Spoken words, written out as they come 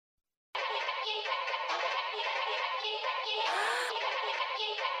Say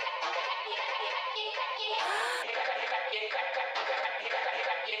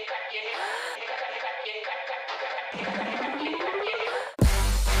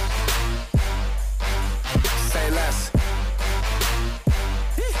less.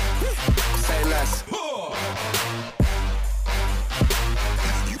 Say less.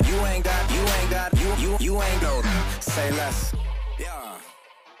 You ain't no. Say less. Yeah.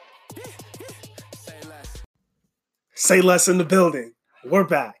 Say less. Say Less in the building. We're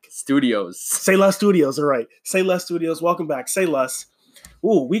back. Studios. Say Less Studios, all right. Say Less Studios, welcome back. Say Less.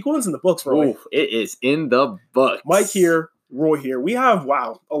 Ooh, week one's in the books, Roy. Ooh, it is in the books. Mike here, Roy here. We have,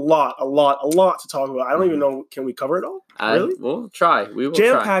 a lot to talk about. I don't even know, can we cover it all? Really? We'll try. We will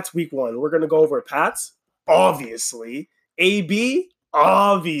Jam try. Pats week one. We're going to go over Pats, obviously. AB,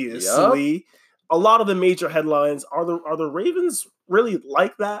 obviously. A lot of the major headlines. Are the Ravens really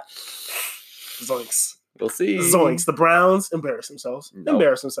like that? Zoinks. We'll see. Zoinks. The Browns embarrass themselves.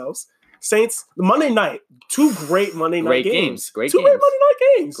 Saints, the Monday night. Two great Monday night games. Great Great Monday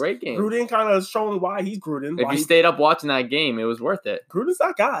night games. Great games. Gruden kind of showing why he's Gruden. If you stayed up watching that game, it was worth it. Gruden's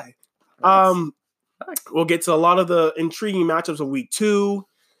that guy. Facts. We'll get to a lot of the intriguing matchups of week two.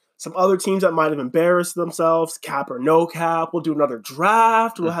 Some other teams that might have embarrassed themselves, cap or no cap. We'll do another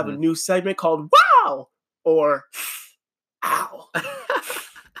draft. We'll have a new segment called Wow or Ow.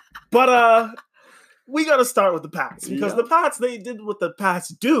 But we got to start with the Pats because the Pats, they did what the Pats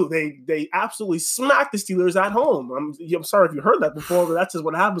do. They absolutely smacked the Steelers at home. I'm sorry if you heard that before, but that's just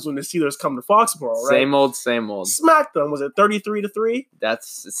what happens when the Steelers come to Foxborough, right? Same old. Smacked them. Was it 33-3? It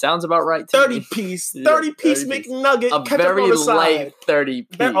sounds about right to me. 30-piece piece. McNugget. A ketchup very on the light side. 30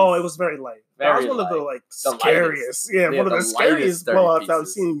 piece. Oh, it was very light. That was Very one of the light. The scariest. lightest. One of the scariest 30 blowouts I've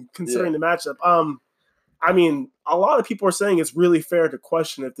pieces. seen considering the matchup. I mean, a lot of people are saying it's really fair to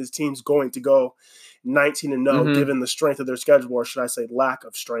question if this team's going to go 19-0, given the strength of their schedule, or should I say lack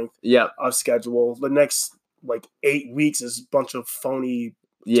of strength of schedule. The next 8 weeks is a bunch of phony,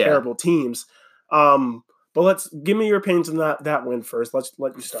 terrible teams. But give me your opinions on that win first. Let's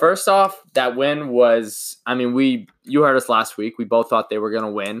let you start. First off, that win was, you heard us last week. We both thought they were going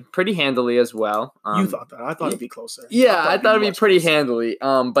to win pretty handily as well. You thought that. I thought it'd be closer. Yeah, I thought it'd be pretty handily.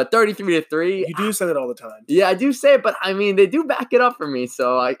 But 33-3. You do say that all the time. Yeah, I do say it, but they do back it up for me.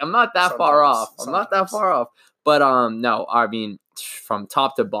 So I'm not that far off. I'm not that far off. But no, from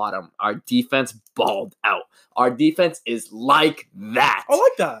top to bottom, our defense balled out. Our defense is like that. I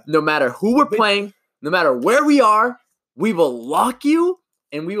like that. No matter who we're playing, no matter where we are, we will lock you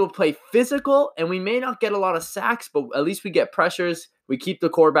and we will play physical, and we may not get a lot of sacks, but at least we get pressures. We keep the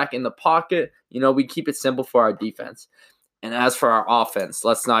quarterback in the pocket. We keep it simple for our defense. And as for our offense,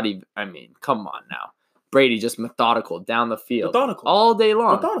 let's not even, come on now. Brady just methodical down the field. All day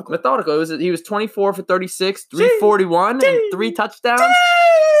long. Methodical. He was 24 for 36, 341, and 3 touchdowns.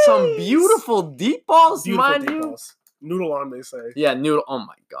 Some beautiful deep balls, mind you. Noodle arm, they say. Yeah, noodle. Oh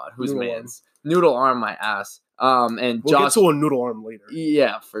my God, whose man's? Noodle arm my ass. And we'll Josh, get to a noodle arm later.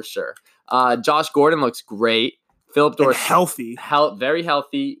 Yeah, for sure. Josh Gordon looks great. Philip Dorsett, healthy. Very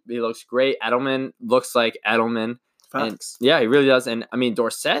healthy. He looks great. Edelman looks like Edelman. Facts. And, yeah, he really does. And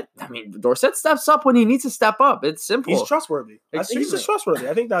Dorsett steps up when he needs to step up. It's simple. He's trustworthy. I think he's just trustworthy.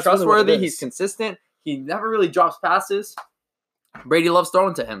 I think that's trustworthy. Really he's consistent. He never really drops passes. Brady loves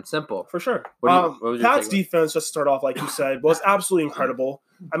throwing to him. Simple. For sure. What was your Pat's takeaway? defense, just to start off, like you said, was absolutely incredible.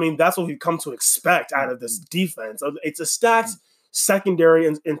 That's what we've come to expect out of this defense. It's a stacked secondary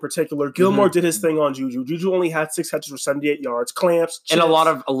in particular. Gilmore did his thing on Juju. Juju only had 6 catches for 78 yards, clamps, chips, and a lot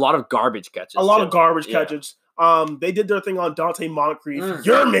of garbage catches. Catches. They did their thing on Dante Moncrief.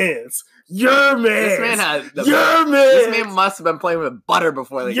 Your man's. This man must have been playing with butter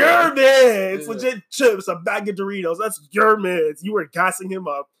before they Your man's. Legit chips, a bag of Doritos. That's your man's. You were gassing him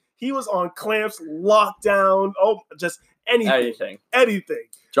up. He was on clamps, lockdown. Oh, just anything.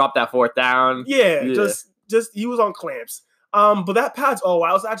 Drop that 4th down. Yeah. Just he was on clamps. But that Pats,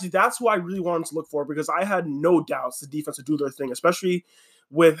 that's who I really wanted to look for, because I had no doubts the defense would do their thing, especially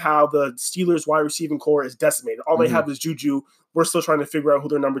with how the Steelers wide receiving core is decimated. All they have is Juju. We're still trying to figure out who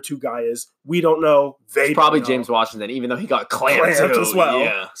their number 2 guy is. We don't know. It's probably James Washington, even though he got clamped as well.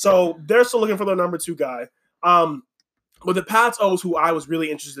 Yeah. So they're still looking for their number 2 guy. But the Pats is who I was really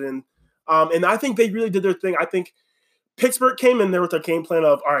interested in. And I think they really did their thing. I think Pittsburgh came in there with their game plan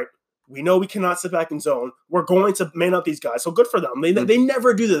of, all right, we know we cannot sit back in zone. We're going to man up these guys. So good for them. They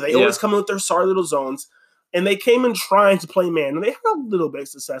never do that. They always come in with their sorry little zones. And they came in trying to play man. And they had a little bit of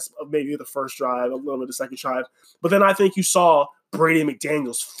success of maybe the first drive, a little bit of the second drive. But then I think you saw Brady and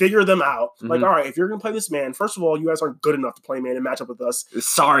McDaniels figure them out. Like, all right, if you're going to play this man, first of all, you guys aren't good enough to play man and match up with us.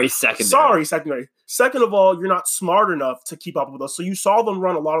 Sorry, secondary. Second of all, you're not smart enough to keep up with us. So you saw them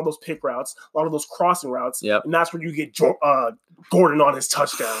run a lot of those pick routes, a lot of those crossing routes, and that's where you get Gordon on his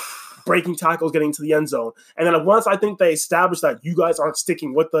touchdown. Breaking tackles, getting to the end zone. And then once I think they established that you guys aren't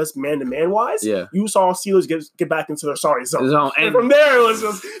sticking with us man-to-man wise, you saw Steelers get back into their sorry zone. And from there, it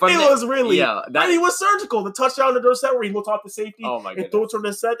was really, and he was surgical. The touchdown to Dorsett where he looked off the safety and threw it to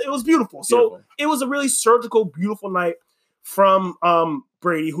Dorsett. It was beautiful. So it was a really surgical, beautiful night from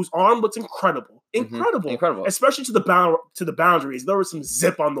Brady, whose arm looks incredible. Incredible. Especially to the boundaries. There was some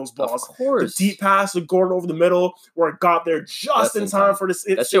zip on those balls. Of course. The deep pass to Gordon over the middle where it got there just in time for the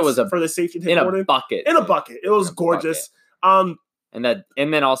safety to in a bucket. In a bucket. It was gorgeous. And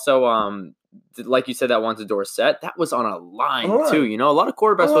then also like you said, that one to Dorsett, that was on a line too. You know, a lot of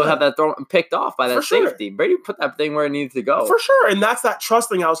quarterbacks will have that thrown picked off by that safety. Brady put that thing where it needed to go. For sure. And that's that trust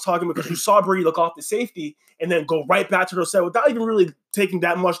thing I was talking about, because you saw Brady look off the safety and then go right back to Dorsett without even really taking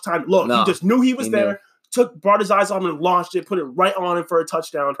that much time to look. He just knew he was there, brought his eyes on him and launched it, put it right on him for a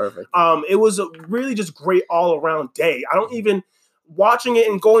touchdown. Perfect. It was a really just great all-around day. I don't even watching it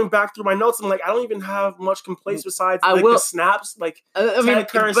and going back through my notes, I'm like, I don't even have much complaints besides the snaps, like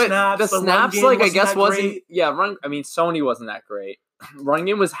current snaps. The snaps, like I guess wasn't Sony wasn't that great. Run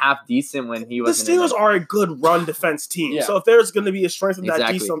game was half decent when he was. The Steelers are a good run defense team, so if there's going to be a strength of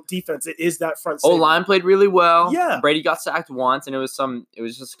that defense, it is that front. O-line played really well. Yeah, Brady got sacked once, and it was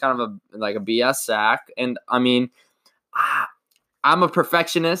just kind of a BS sack. And I mean, I'm a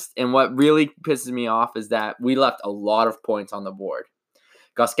perfectionist, and what really pisses me off is that we left a lot of points on the board.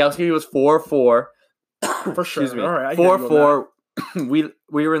 Gostkowski was 4-4. For sure. Excuse me. All right, 4-4. We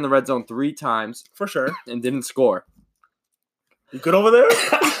were in the red zone 3 times. For sure. And didn't score. You good over there?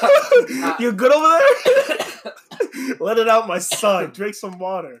 You good over there? Let it out, my son. Drink some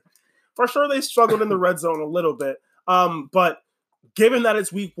water. For sure, they struggled in the red zone a little bit. But given that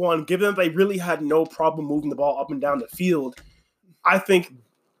it's week 1, given that they really had no problem moving the ball up and down the field, I think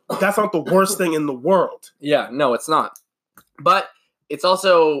that's not the worst thing in the world. Yeah, no, it's not. But it's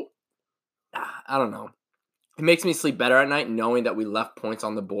also, I don't know. It makes me sleep better at night knowing that we left points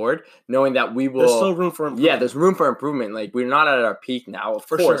on the board, knowing that we will. There's still room for improvement. Yeah, there's room for improvement. Like, we're not at our peak now, of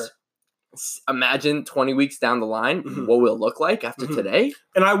course. Sure. Imagine 20 weeks down the line what we'll look like after today.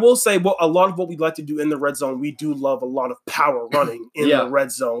 And I will say, a lot of what we like to do in the red zone, we do love a lot of power running in the red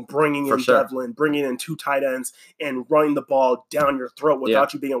zone, bringing in Devlin, bringing in 2 tight ends, and running the ball down your throat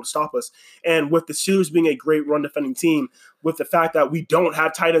without you being able to stop us. And with the Steelers being a great run defending team, with the fact that we don't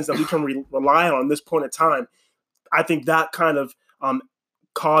have tight ends that we can rely on this point in time, I think that kind of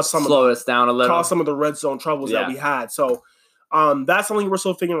caused some us down a little, caused some of the red zone troubles that we had. So that's something we're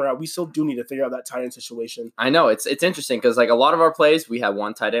still figuring out. We still do need to figure out that tight end situation. I know it's interesting because like a lot of our plays, we had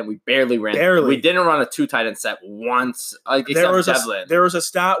 1 tight end. We barely ran. We didn't run a 2 tight end set once. There was a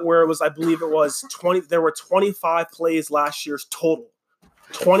stat where it was, I believe it was 20. There were 25 plays last year's total.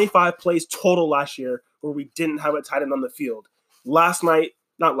 25 plays total last year where we didn't have a tight end on the field. Wednesday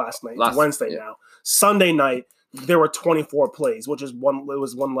now. Sunday night, there were 24 plays, which is one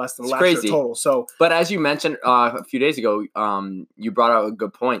less than last year total. So, but as you mentioned a few days ago, you brought out a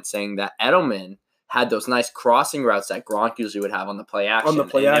good point saying that Edelman had those nice crossing routes that Gronk usually would have on the play action.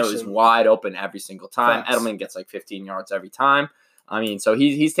 It was wide open every single time. Facts. Edelman gets like 15 yards every time. I mean, so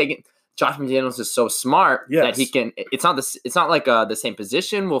he's taking. Josh McDaniels is so smart that he can. It's not like the same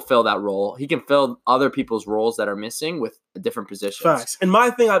position will fill that role. He can fill other people's roles that are missing with a different positions. Facts. And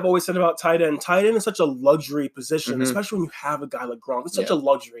my thing I've always said about tight end is such a luxury position, especially when you have a guy like Gronk. It's such a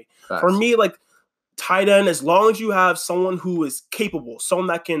luxury. Facts. For me, like tight end, as long as you have someone who is capable, someone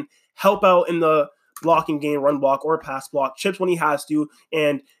that can help out in the blocking game, run block or pass block, chips when he has to,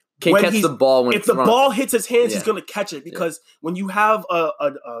 and can catch the ball if the ball hits his hands, he's going to catch it because when you have a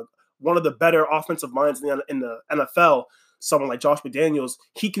one of the better offensive minds in the NFL, someone like Josh McDaniels,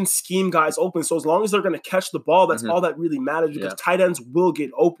 he can scheme guys open. So as long as they're going to catch the ball, that's all that really matters because tight ends will get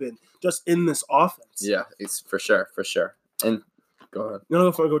open just in this offense. Yeah, it's for sure. And go ahead.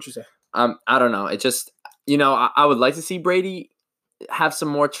 No, go what you say. I don't know. It just, I would like to see Brady have some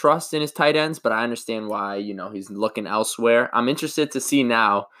more trust in his tight ends, but I understand why, he's looking elsewhere. I'm interested to see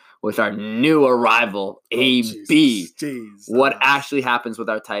now with our new arrival, AB, what actually happens with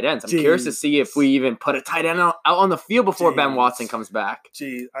our tight ends. I'm curious to see if we even put a tight end out on the field before Ben Watson comes back.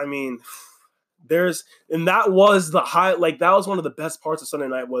 I mean, that was the high, like that was one of the best parts of Sunday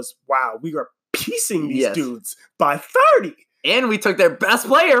night was, wow, we are piecing these dudes by 30. And we took their best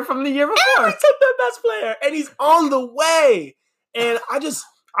player from the year before. And he's on the way. And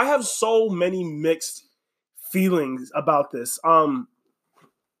I have so many mixed feelings about this. And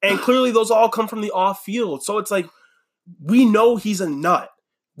clearly those all come from the off field. So it's like, we know he's a nut.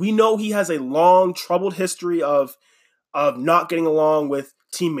 We know he has a long, troubled history of not getting along with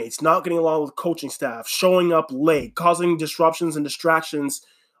teammates, not getting along with coaching staff, showing up late, causing disruptions and distractions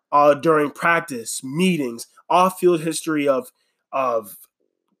during practice, meetings, off-field history of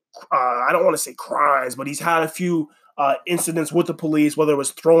I don't want to say crimes, but he's had a few incidents with the police, whether it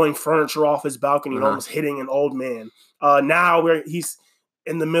was throwing furniture off his balcony and almost hitting an old man. Now he's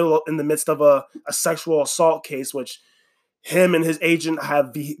in the midst of a sexual assault case, which him and his agent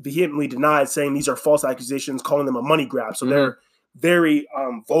have vehemently denied, saying these are false accusations, calling them a money grab. So they're very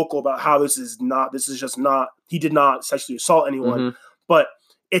vocal about how this is just not, he did not sexually assault anyone, but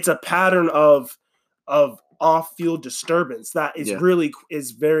it's a pattern of off-field disturbance that is really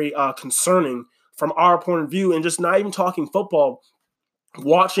very concerning from our point of view. And just not even talking football,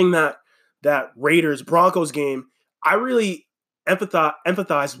 watching that Raiders-Broncos game, I really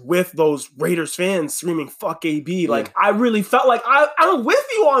empathize with those Raiders fans screaming "fuck AB." Like, I really felt like I'm with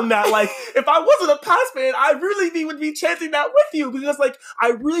you on that. Like, if I wasn't a Pats fan, I really would be chanting that with you, because like, I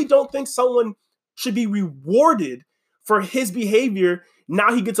really don't think someone should be rewarded for his behavior.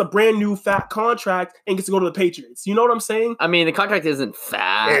 Now he gets a brand new fat contract and gets to go to the Patriots. You know what I'm saying? I mean, the contract isn't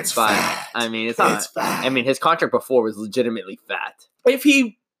fat. It's fat. I mean, it's not. Fat. I mean, his contract before was legitimately fat. If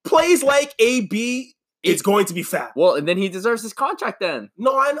he plays like AB, it's going to be fat. Well, and then he deserves his contract then.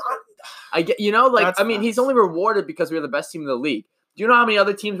 No, I get, I mean, he's only rewarded because we're the best team in the league. Do you know how many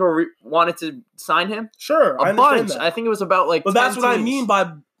other teams wanted to sign him? Sure. A bunch. That. I think it was about like But that's what I mean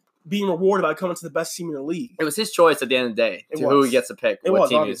by being rewarded by coming to the best team in the league. It was his choice at the end of the day who he gets to pick, what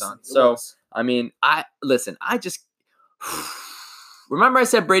team he's on. So, I mean, I just... Remember I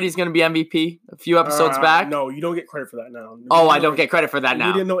said Brady's going to be MVP a few episodes back? No, you don't get credit for that now. I don't get credit for that now.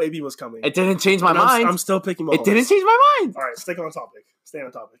 You didn't know AB was coming. It didn't change my mind. I'm still picking Mahomes. It didn't change my mind. All right, stay on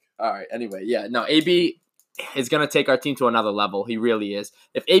topic. All right, anyway, AB is going to take our team to another level. He really is.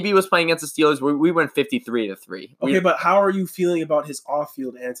 If AB was playing against the Steelers, we went 53-3. Okay, but how are you feeling about his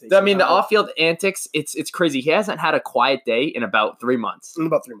off-field antics? I mean, the off-field antics, it's crazy. He hasn't had a quiet day in about 3 months. In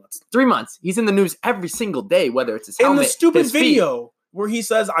about 3 months. 3 months. He's in the news every single day, whether it's his helmet, in the stupid his video feet. Where he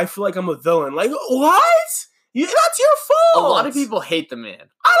says, "I feel like I'm a villain." Like, what? That's your fault. A lot of people hate the man.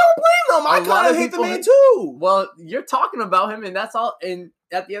 I don't blame them. I kind of hate the man too. Well, you're talking about him, and that's all. And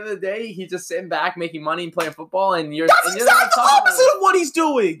at the end of the day, he's just sitting back, making money and playing football. And that's exactly the opposite of what he's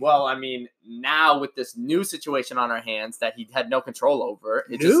doing. Well, I mean, now with this new situation on our hands that he had no control over,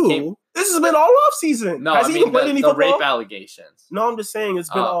 this has been all off season. No, he even played any football? Rape allegations. No, I'm just saying it's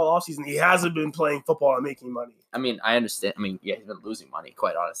been all off season. He hasn't been playing football and making money. I mean, I understand. I mean, he's been losing money,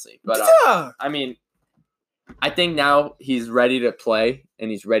 quite honestly. But I mean, I think now he's ready to play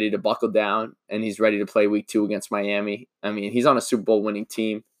and he's ready to buckle down and he's ready to play week 2 against Miami. I mean, he's on a Super Bowl winning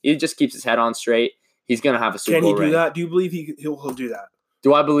team. He just keeps his head on straight. He's going to have a Super Bowl ring. Can he do that? Do you believe he'll do that?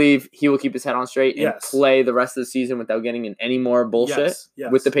 Do I believe he will keep his head on straight and play the rest of the season without getting in any more bullshit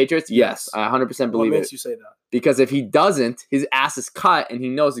with the Patriots? Yes, I 100% believe it. What makes you say that? Because if he doesn't, his ass is cut and he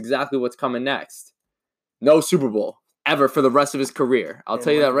knows exactly what's coming next. No Super Bowl ever for the rest of his career. I'll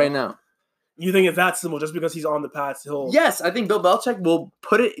tell you that right now. You think it's that simple? Just because he's on the Pats, Yes, I think Bill Belichick will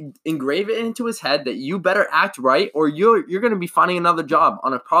engrave it into his head that you better act right, or you're going to be finding another job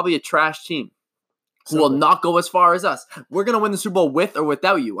on probably a trash team who will not go as far as us. We're going to win the Super Bowl with or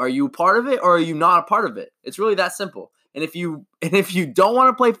without you. Are you part of it, or are you not a part of it? It's really that simple. And if you don't want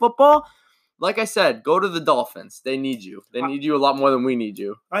to play football, like I said, go to the Dolphins. They need you. They need you a lot more than we need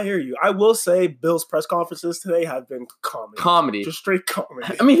you. I hear you. I will say Bill's press conferences today have been comedy. Just straight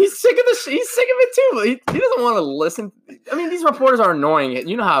comedy. I mean, he's sick of it too. He doesn't want to listen. I mean, these reporters are annoying.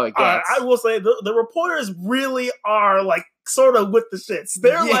 You know how it gets. I will say the reporters really are like sort of with the shits.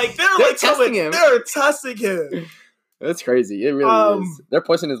 They're testing him. They're testing him. That's crazy. It really is. They're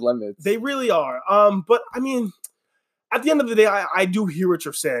pushing his limits. They really are. But I mean, at the end of the day, I do hear what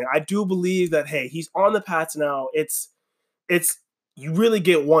you're saying. I do believe that, hey, he's on the Pats now. It's you really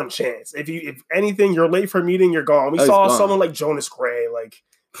get one chance. If anything, you're late for a meeting, you're gone. We saw someone like Jonas Gray, like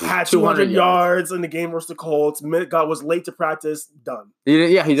had 200 yards in the game versus the Colts. Was late to practice, done. He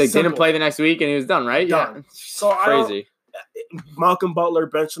didn't play the next week, and he was done, right? Done. Yeah. So crazy. Malcolm Butler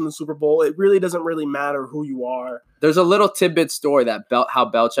benched in the Super Bowl. It really doesn't really matter who you are. There's a little tidbit story that how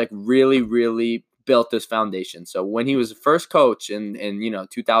Belichick really, really built this foundation. So when he was the first coach in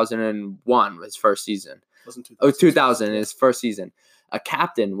 2001, his first season. Wasn't 2000, his first season. A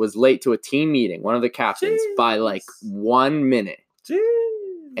captain was late to a team meeting, one of the captains, by like 1 minute. Jeez.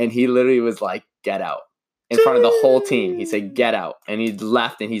 And he literally was like, get out. in front of the whole team. He said, get out. And he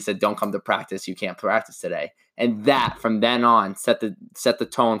left and he said, don't come to practice. You can't practice today. And that, from then on, set the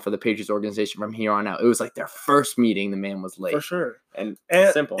tone for the Patriots organization from here on out. It was like their first meeting, the man was late. For sure. And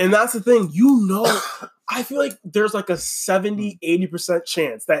simple. And that's the thing. I feel like there's like a 70-80%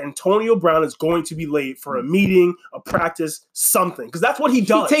 chance that Antonio Brown is going to be late for a meeting, a practice, something. Because that's what he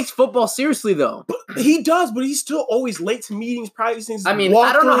does. He takes football seriously, though. He does, but he's still always late to meetings, practices, I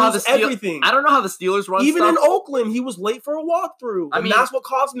don't know how everything. I don't know how the Steelers run Even stuff. in Oakland, he was late for a walkthrough. And that's what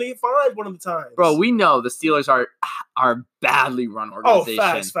caused him to get fined one of the times. Bro, we know the Steelers are badly run organization.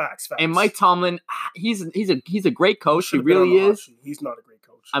 Oh, facts. And Mike Tomlin, he's a great coach. He really is. He's not a great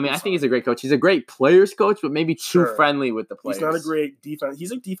coach. I mean, I think he's a great coach. He's a great players coach, but maybe too friendly with the players. He's not a great defense.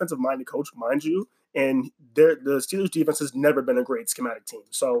 He's a defensive-minded coach, mind you. And the Steelers' defense has never been a great schematic team.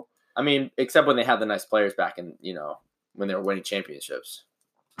 So, I mean, except when they had the nice players back in, when they were winning championships.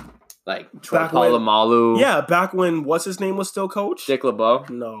 Like Troy Polamalu. Yeah, back when what's his name was still coach? Dick LeBeau.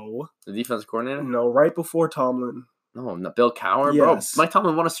 No. The defensive coordinator? No, right before Tomlin. No, Bill Cowher, yes. Bro. Mike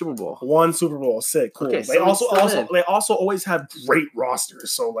Tomlin won a Super Bowl. One Super Bowl, sick, cool. Okay, they also always have great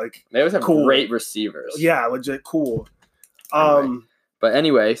rosters, so like they always have great receivers. Yeah, legit cool. But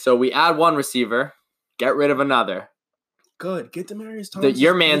anyway, so we add one receiver, get rid of another. Good, get Demaryius Thomas.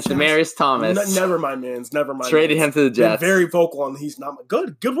 Your man's Demaryius Thomas. Never mind, man's. Never mind. Traded him to the Jets. Been very vocal on he's not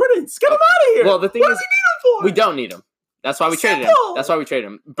good. Good riddance. Get him out of here. Well, the thing is, we need him for? We don't need him. That's why we traded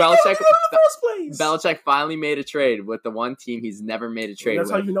him. Belichick finally made a trade with the one team he's never made a trade with.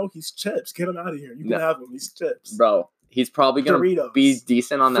 That's how you know he's chips. Get him out of here. You can have him. He's chips. Bro, he's probably going to be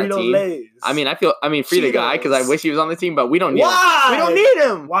decent on that team. Lays. I mean, free the guy because I wish he was on the team, but we don't need him. We don't need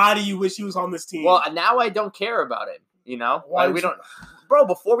him. Why do you wish he was on this team? Well, now I don't care about him, Why we don't. Bro,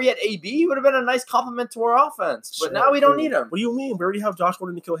 before we had AB, he would have been a nice compliment to our offense. But now we don't need him. What do you mean? We already have Josh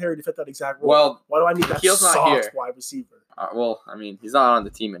Gordon and N'Keal Harry to fit that exact role. Well, why do I need that soft wide receiver? He's not on the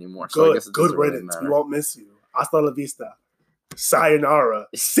team anymore. Good, so I guess good riddance. We won't miss you. Hasta la vista. Sayonara.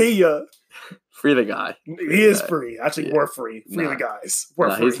 See ya. Free the guy. He is free. Actually, we're free. Free the guys.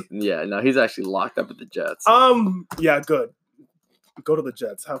 We're free. He's actually locked up at the Jets. Yeah, good. Go to the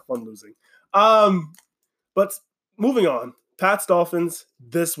Jets. Have fun losing. But moving on. Pats Dolphins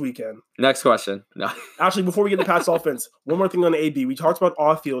this weekend. Next question. No. Actually, before we get to Pats Dolphins, one more thing on AB. We talked about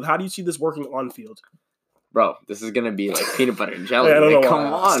off field. How do you see this working on field? Bro, this is gonna be like peanut butter and jelly.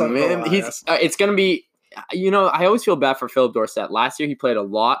 Come on, man. It's gonna be. I always feel bad for Philip Dorsett. Last year, he played a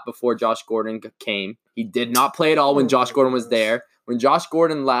lot before Josh Gordon came. He did not play at all when Josh Gordon was there. When Josh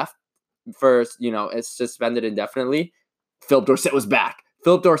Gordon left first, it's suspended indefinitely. Philip Dorsett was back.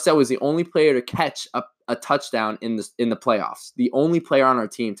 Philip Dorsett was the only player to catch a touchdown in the playoffs. The only player on our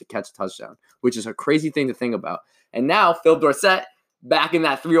team to catch a touchdown, which is a crazy thing to think about. And now Philip Dorsett back in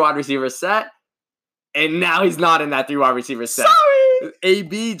that 3 wide receiver set, and now he's not in that 3 wide receiver set. Sorry.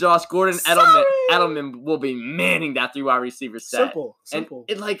 AB, Josh Gordon, Edelman will be manning that 3 wide receiver set. Simple.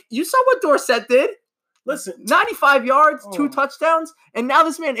 And you saw what Dorsett did. Listen, 95 yards, 2 touchdowns, and now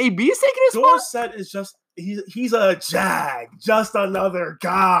this man AB is taking his spot. Dorsett is just. He's a jag, just another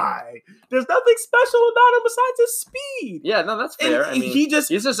guy. There's nothing special about him besides his speed. Yeah, no, that's fair. And he's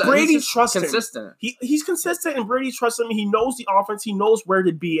just Brady trusts him. Consistent. He's consistent, and Brady trusts him. He knows the offense. He knows where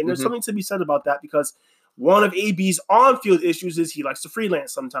to be, and there's something to be said about that because one of AB's on-field issues is he likes to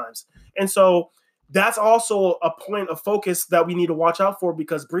freelance sometimes, and so that's also a point of focus that we need to watch out for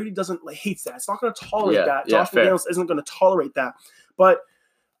because Brady hates that. It's not going to tolerate that. Josh McDaniels isn't going to tolerate that, but.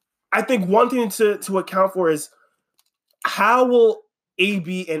 I think one thing to account for is how will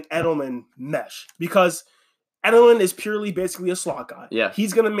AB and Edelman mesh? Because Edelman is purely basically a slot guy. Yeah.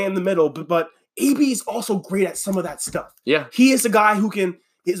 He's going to man the middle, but AB is also great at some of that stuff. Yeah. He is a guy who can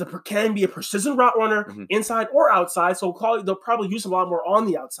be a precision route runner inside or outside, so they'll probably use him a lot more on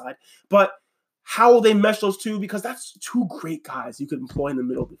the outside. But how will they mesh those two? Because that's 2 great guys you could employ in the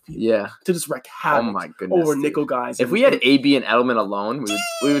middle of the field. Yeah. To just wreck havoc oh my goodness, over nickel guys. If we had AB and Edelman alone,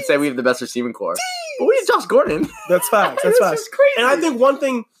 we would say we have the best receiving core. But we have Josh Gordon. That's facts. That's facts. Crazy. And I think one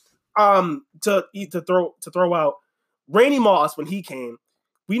thing to throw out, Randy Moss, when he came,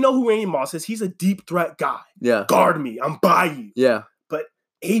 we know who Randy Moss is. He's a deep threat guy. Yeah. Guard me. I'm by you. Yeah. But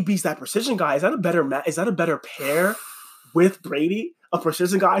AB's that precision guy. Is that a better pair with Brady? A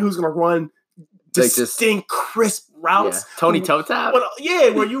precision guy who's going to run distinct, crisp routes. Yeah. Tony Toe Tap? Where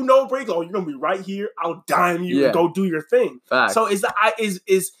Brady, you're going to be right here. I'll dime you and go do your thing. Facts. So is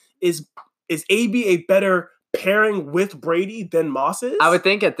AB a better pairing with Brady than Moss is? I would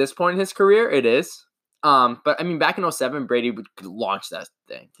think at this point in his career, it is. But I mean, back in 2007, Brady would launch that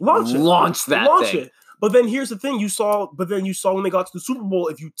thing. Launch that thing. But then here's the thing: you saw when they got to the Super Bowl.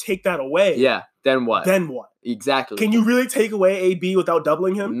 If you take that away, then what? Then what? Exactly. Can you really take away AB without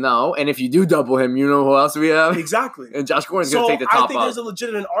doubling him? No. And if you do double him, you know who else we have? Exactly. And Josh Gordon's going to take the top. I think there's a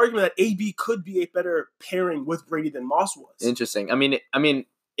legitimate argument that AB could be a better pairing with Brady than Moss was. Interesting. I mean,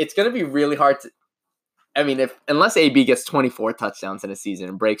 it's going to be really hard to. I mean, unless AB gets 24 touchdowns in a season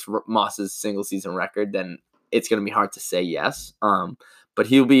and breaks Moss's single season record, then it's going to be hard to say yes. But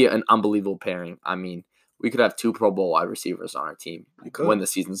he'll be an unbelievable pairing. I mean, we could have 2 Pro Bowl wide receivers on our team when the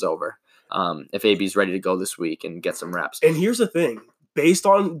season's over. If AB's ready to go this week and get some reps. And here's the thing. Based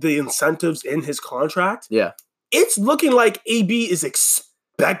on the incentives in his contract, it's looking like AB is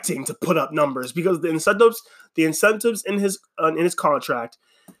expecting to put up numbers because the incentives in his contract,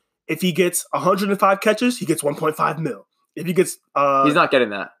 if he gets 105 catches, he gets 1.5 mil. If he gets he's not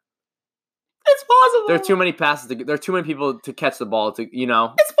getting that. It's possible. There are too many passes. There are too many people to catch the ball. It's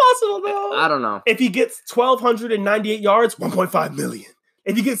possible though. I don't know. If he gets 1,298 yards, 1.5 million.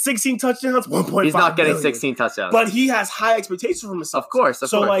 If he gets 16 touchdowns, 1.5 million. He's not getting 16 touchdowns. But he has high expectations from himself. Of course.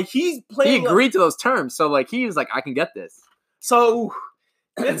 So he's playing. He agreed to those terms. So he was like, I can get this. So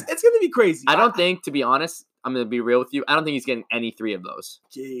it's going to be crazy. I don't think, to be honest, I'm going to be real with you. I don't think he's getting any 3 of those.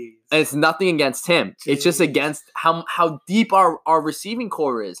 Jeez. And it's nothing against him. Jeez. It's just against how deep our receiving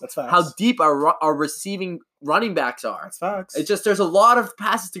core is. That's facts. How deep our receiving running backs are. That's facts. It's just there's a lot of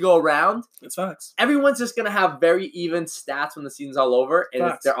passes to go around. That's facts. Everyone's just going to have very even stats when the season's all over,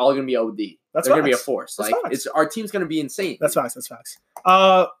 and they're all going to be OD. They're going to be a force. Our team's going to be insane. That's facts. That's facts.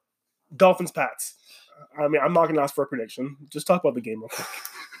 Dolphins, Pats. I mean, I'm not going to ask for a prediction. Just talk about the game real quick.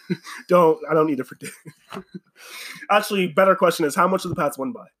 I don't need to predict. Actually, better question is, how much do the Pats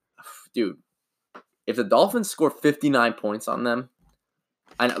win by? Dude, if the Dolphins score 59 points on them,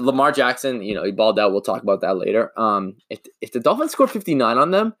 and Lamar Jackson, he balled out. We'll talk about that later. If the Dolphins score 59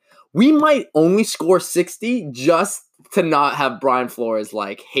 on them, we might only score 60 just to not have Brian Flores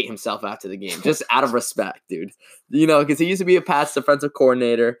hate himself after the game, just out of respect, dude. Because he used to be a Pats defensive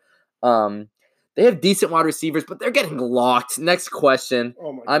coordinator. They have decent wide receivers, but they're getting locked. Next question.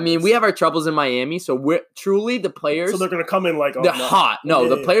 Oh my I mean, we have our troubles in Miami, so we're truly the players. So they're going to come in they're hot. No,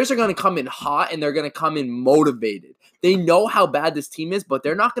 the players are going to come in hot, and they're going to come in motivated. They know how bad this team is, but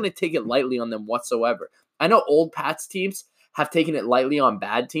they're not going to take it lightly on them whatsoever. I know old Pats teams have taken it lightly on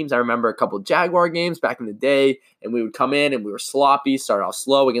bad teams. I remember a couple of Jaguar games back in the day, and we would come in, and we were sloppy, start off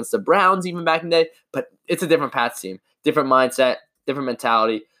slow against the Browns even back in the day. But it's a different Pats team, different mindset, different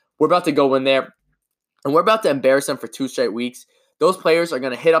mentality. We're about to go in there. And we're about to embarrass them for 2 straight weeks. Those players are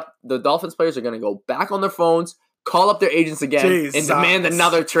going to hit up. The Dolphins players are going to go back on their phones, call up their agents again, and demand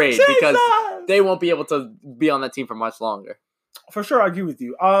another trade because they won't be able to be on that team for much longer. For sure, I agree with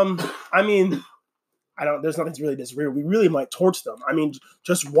you. I mean, there's nothing to really disagree. We really might torch them. I mean,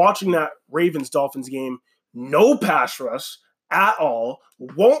 just watching that Ravens-Dolphins game, no pass rush at all,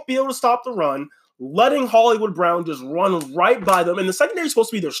 won't be able to stop the run, letting Hollywood Brown just run right by them. And the secondary is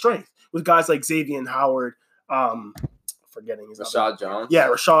supposed to be their strength with guys like Xavier Howard, forgetting his Rashad Jones. Yeah,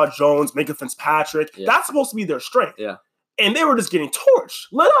 Rashad Jones, Minka Fitzpatrick. Yeah. That's supposed to be their strength. Yeah. And they were just getting torched,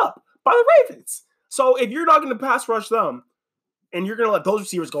 lit up by the Ravens. So if you're not going to pass rush them and you're going to let those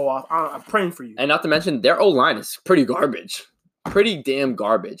receivers go off, I'm praying for you. And not to mention, their O-line is pretty garbage. Pretty damn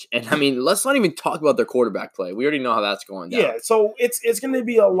garbage. And, I mean, let's not even talk about their quarterback play. We already know how that's going down. Yeah, so it's going to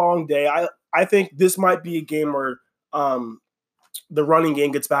be a long day. I think this might be a game where the running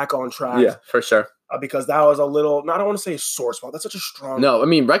game gets back on track. Yeah, for sure. Because that was a little, I don't want to say a sore spot. That's such a strong. No, I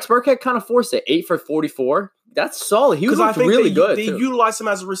mean, Rex Burkhead kind of forced it. 8 for 44. That's solid. He was really good. They utilized him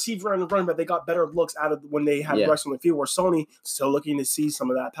as a receiver and a running, but they got better looks out of when they had Rex on the field, where Sony still looking to see some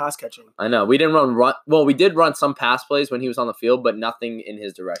of that pass catching. I know. We didn't run. Well, we did run some pass plays when he was on the field, but nothing in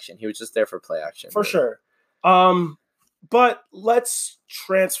his direction. He was just there for play action. For sure. But let's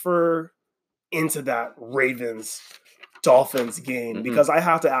transfer into that Ravens-Dolphins game because I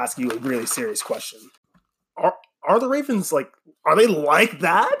have to ask you a really serious question. Are the Ravens are they like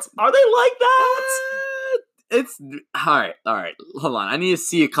that? Are they like that? It's all right. Hold on. I need to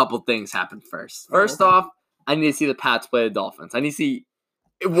see a couple things happen first. First off, I need to see the Pats play the Dolphins. I need to see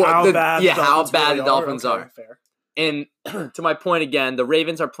how bad the Dolphins are. Fair. And to my point again, the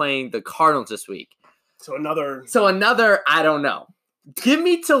Ravens are playing the Cardinals this week. So another, I don't know. Give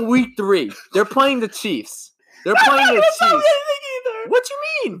me till week 3. They're playing the Chiefs. They're playing the Chiefs. Not either. What you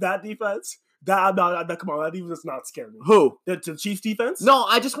mean? That defense? Come on, that defense does not scare me. Who? The Chiefs defense? No,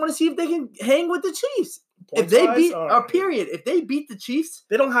 I just want to see if they can hang with the Chiefs. If they beat if they beat the Chiefs,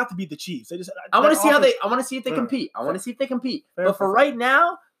 they don't have to beat the Chiefs. They just. I want to see I want to see if they compete. I want to see if they compete. But for right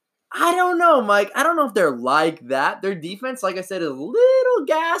now, I don't know, Mike. I don't know if they're like that. Their defense, like I said, is a little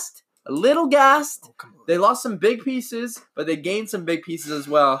gassed. A little gassed. Oh, come on. They lost some big pieces, but they gained some big pieces as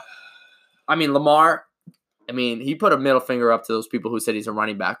well. I mean, Lamar, he put a middle finger up to those people who said he's a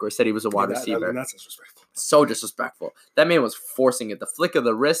running back or said he was a wide receiver. That's disrespectful. So disrespectful. That man was forcing it. The flick of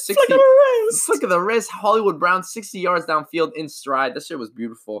the wrist. Flick of the wrist. Hollywood Brown, 60 yards downfield in stride. That shit was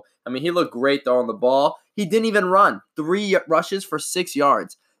beautiful. He looked great throwing the ball. He didn't even run. 3 rushes for 6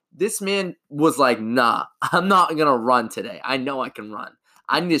 yards. This man was like, nah, I'm not going to run today. I know I can run.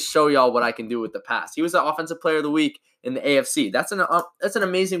 I need to show y'all what I can do with the pass. He was the offensive player of the week in the AFC. That's an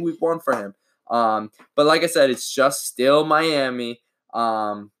amazing week 1 for him. But like I said, it's just still Miami.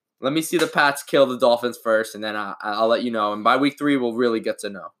 Let me see the Pats kill the Dolphins first, and then I'll let you know. And by week 3, we'll really get to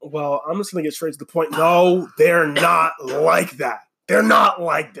know. Well, I'm just going to get straight to the point. No, they're not like that. They're not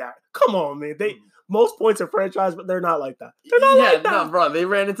like that. Come on, man. Most points are franchise, but they're not like that. They're not like that. No, bro. They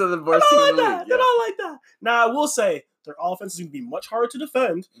ran into the worst team in the league. They're not like that. Now, I will say, their offense is going to be much harder to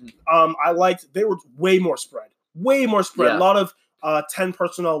defend. They were way more spread. Yeah. A lot of 10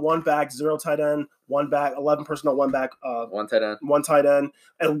 personnel, 1 back, 0 tight end, 1 back, 11 personnel, 1 back, 1 tight end. 1 tight end.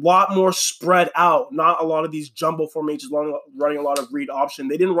 And a lot more spread out. Not a lot of these jumbo formations, running a lot of read option.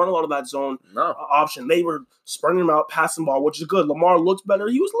 They didn't run a lot of that zone option. They were spreading them out, passing the ball, which is good. Lamar looked better.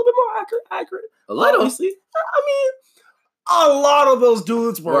 He was a little bit more accurate. A little. Obviously. A lot of those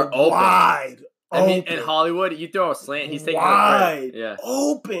dudes were wide. In Hollywood, you throw a slant, he's taking wide, yeah,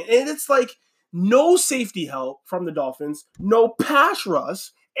 open, and it's like no safety help from the Dolphins, no pass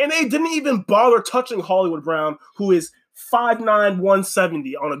rush, and they didn't even bother touching Hollywood Brown, who is 5'9",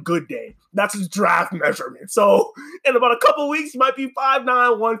 170 on a good day. That's his draft measurement. So in about a couple weeks, he might be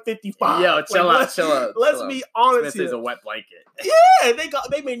 5'9", 155. Yo, chill out. Let's be honest here. Smith is a wet blanket. Yeah,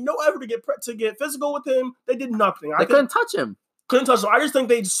 they made no effort to get physical with him. They did nothing. They couldn't touch him. I just think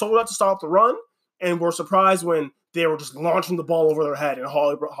they sold out to stop the run. And were surprised when they were just launching the ball over their head and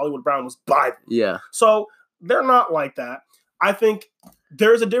Hollywood Brown was by them. Yeah. So they're not like that. I think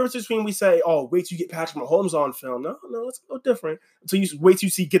there's a difference between we say, oh, wait till you get Patrick Mahomes on film. No, it's a little different. So you wait till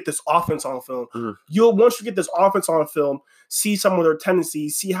you get this offense on film. Mm-hmm. Once you get this offense on film, see some of their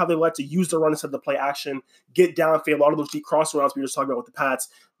tendencies, see how they like to use the run instead of the play action, get downfield, a lot of those deep crossing routes we were just talking about with the Pats,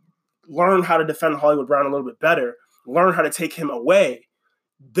 learn how to defend Hollywood Brown a little bit better, learn how to take him away.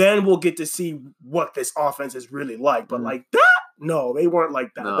 Then we'll get to see what this offense is really like. But like that, no, they weren't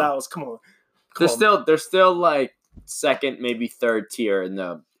like that. No. That was come on. They're still like second, maybe third tier in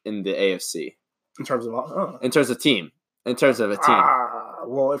the AFC in terms of in terms of team. In terms of a team.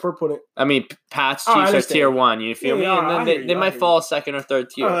 Well, if we're putting, Pats, Chiefs are tier 1. You feel me? And then they might fall second or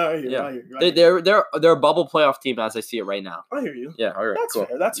third tier. I hear you. They're a bubble playoff team as I see it right now. I hear you. Yeah, all right, that's cool.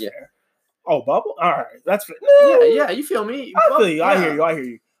 fair. That's fair. Oh, bubble? All right. That's fair. Yeah, you feel me? I feel you. I hear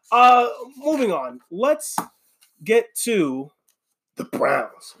you. Moving on. Let's get to the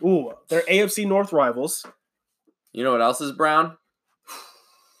Browns. Ooh, they're AFC North rivals. You know what else is brown?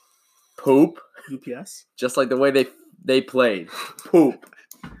 Poop. UPS. Just like the way they played. Poop.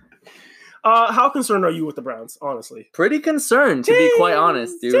 How concerned are you with the Browns, honestly? Pretty concerned, to be quite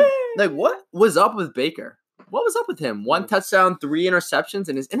honest, dude. Like, what was up with Baker? What was up with him? 1 touchdown, 3 interceptions,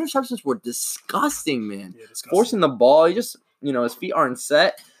 and his interceptions were disgusting, man. Yeah, disgusting. Forcing the ball, he just, his feet aren't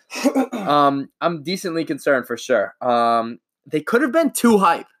set. I'm decently concerned for sure. They could have been too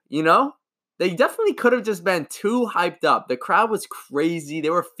hype, They definitely could have just been too hyped up. The crowd was crazy. They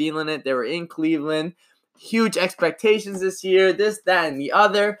were feeling it. They were in Cleveland. Huge expectations this year, this, that, and the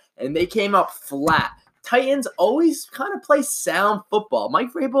other, and they came up flat. Titans always kind of play sound football.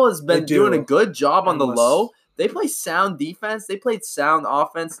 Mike Vrabel has been doing a good job on the low. They play sound defense. They played sound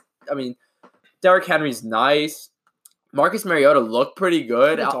offense. Derrick Henry's nice. Marcus Mariota looked pretty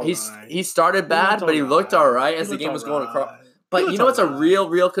good. He started bad, but he looked all right as the game was going across. But you know what's a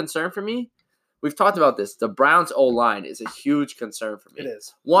real concern for me? We've talked about this. The Browns' O-line is a huge concern for me. It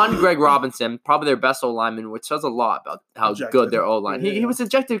is. One, Greg Robinson, probably their best O-lineman, which says a lot about how good their O-line. He was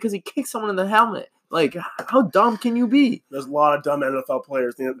ejected because he kicked someone in the helmet. Like, how dumb can you be? There's a lot of dumb NFL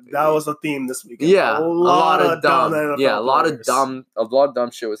players. That was the theme this week. Yeah, a lot of dumb NFL players. A lot of dumb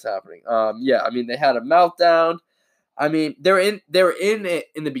shit was happening. They had a meltdown. They were in it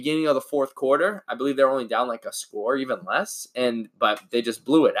in the beginning of the fourth quarter. I believe they were only down like a score, even less. But they just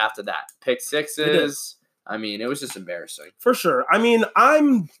blew it after that. Pick sixes. It was just embarrassing. For sure.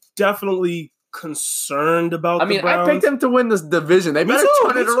 I'm definitely concerned about the Browns. I picked them to win this division. They better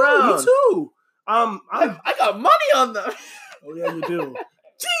turn it around. Me too. I got money on them. Oh yeah, you do.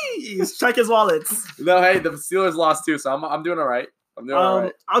 Jeez, check his wallets. No, hey, the Steelers lost too, so I'm doing all right.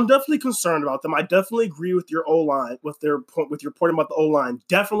 I'm definitely concerned about them. I definitely agree with your O-line, with your point about the O-line.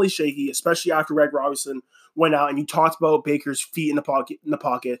 Definitely shaky, especially after Greg Robinson went out, and you talked about Baker's feet in the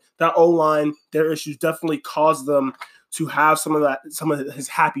pocket. That O-line, their issues definitely caused them to have some of his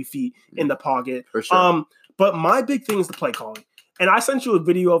happy feet in the pocket. For sure. But my big thing is the play calling. And I sent you a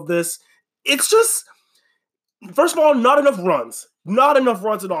video of this. It's just, first of all, not enough runs. Not enough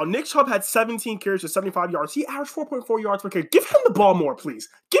runs at all. Nick Chubb had 17 carries for 75 yards. He averaged 4.4 yards per carry. Give him the ball more, please.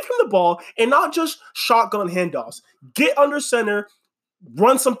 Give him the ball and not just shotgun handoffs. Get under center,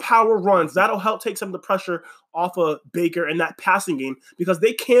 run some power runs. That'll help take some of the pressure off of Baker in that passing game because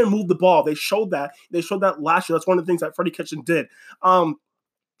they can move the ball. They showed that. They showed that last year. That's one of the things that Freddie Kitchen did.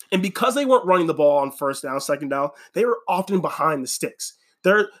 And because they weren't running the ball on first down, second down, they were often behind the sticks.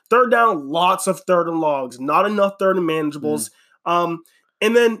 Third down, lots of third and longs, not enough third and manageables. And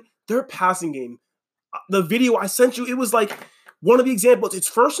then their passing game, the video I sent you, it was like one of the examples. It's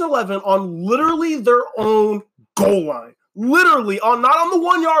 1st and 11 on literally their own goal line. Literally on, not on the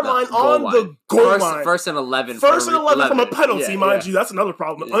 1 yard line, on the goal line. 1st and 11. 1st and 11 from a penalty, mind you. That's another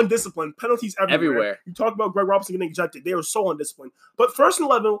problem. Yeah. Undisciplined. Penalties everywhere. You talk about Greg Robinson getting ejected. They were so undisciplined. But 1st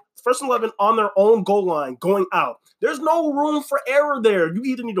and 11 on their own goal line, going out. There's no room for error there. You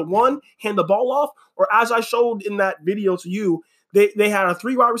either need to, one, hand the ball off, or as I showed in that video to you, they had a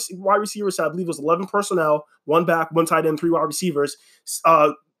 3 wide receiver set. I believe it was 11 personnel, 1 back, 1 tight end, 3 wide receivers.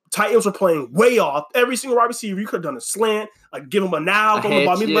 Tight ends were playing way off. Every single wide receiver, you could have done a slant, like give him a now,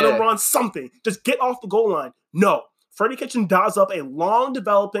 let him run, something. Just get off the goal line. No. Freddie Kitchen dials up a long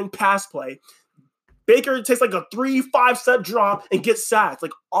developing pass play. Baker takes like a 3-5 step drop and gets sacked,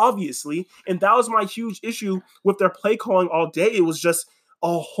 like obviously. And that was my huge issue with their play calling all day. It was just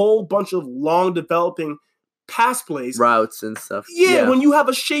a whole bunch of long developing pass plays. Routes and stuff. Yeah, when you have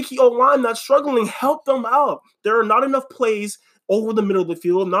a shaky O-line that's struggling, help them out. There are not enough plays over the middle of the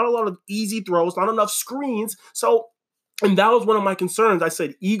field, not a lot of easy throws, not enough screens. So, and that was one of my concerns. I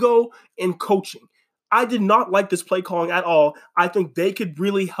said ego and coaching. I did not like this play calling at all. I think they could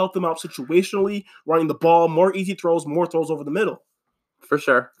really help them out situationally, running the ball, more easy throws, more throws over the middle. For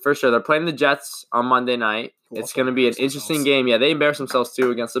sure. They're playing the Jets on Monday night. It's going to be an interesting game. Yeah, they embarrassed themselves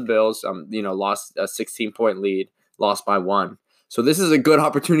too against the Bills. Lost a 16-point lead, lost by 1. So this is a good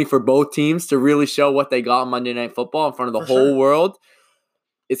opportunity for both teams to really show what they got on Monday Night Football in front of the whole world.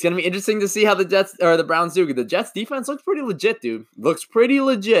 It's going to be interesting to see how the Browns do. The Jets defense looks pretty legit, dude. Looks pretty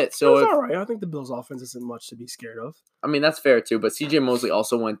legit. So it's all right. I think the Bills offense isn't much to be scared of. I mean, that's fair too, but CJ Mosley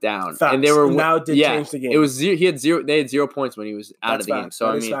also went down. Facts. And they were change the game. It was they had 0 points when he was out of the game. So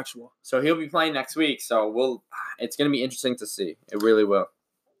that is factual. So he'll be playing next week. So it's going to be interesting to see. It really will.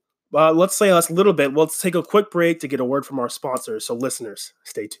 Let's say us a little bit. Let's take a quick break to get a word from our sponsors. So listeners,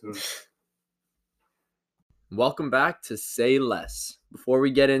 stay tuned. Welcome back to Say Less. Before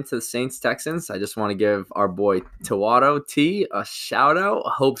we get into the Saints-Texans, I just want to give our boy Tawato T a shout out.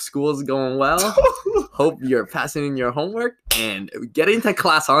 Hope school's going well. Hope you're passing in your homework and getting to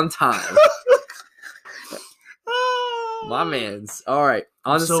class on time. My man's. All right.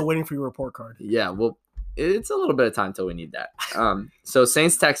 I'm still waiting for your report card. Yeah, well, it's a little bit of time till we need that. So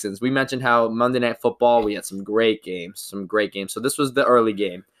Saints-Texans, we mentioned how Monday Night Football, we had some great games. So this was the early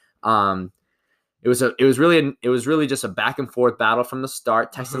game. It was really just a back and forth battle from the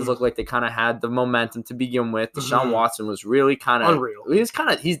start. Texans looked like they kind of had the momentum to begin with. Deshaun Watson was really kind of unreal. Deshaun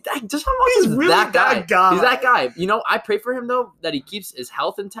Watson's really that guy. He's that guy. I pray for him though that he keeps his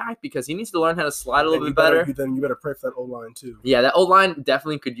health intact because he needs to learn how to slide a little bit better. Then you better pray for that O-line too. Yeah, that O-line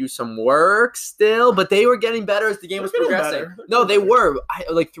definitely could use some work still, but they were getting better as the game was progressing. No, they were.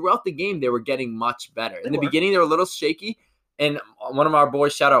 Throughout the game, they were getting much better. In the beginning, they were a little shaky. And one of our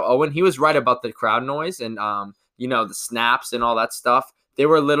boys, shout out Owen, he was right about the crowd noise and the snaps and all that stuff. They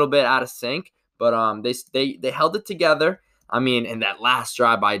were a little bit out of sync, but they held it together. I mean, in that last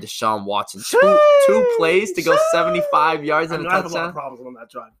drive by Deshaun Watson, two plays to go 75 yards and a touchdown. I have a lot of problems on that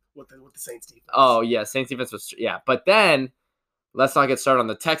drive with the Saints defense. Oh yeah, Saints defense was but then. Let's not get started on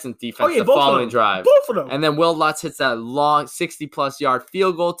the Texans defense the following drive. Both of them. And then Will Lutz hits that long 60-plus yard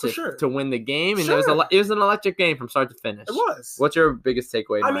field goal to win the game. And it was an electric game from start to finish. It was. What's your biggest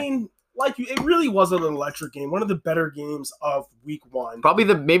takeaway, Mike? It really was an electric game. One of the better games of week 1. Probably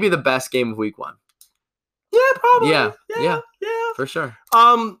maybe the best game of week 1. Yeah, probably. Yeah. For sure.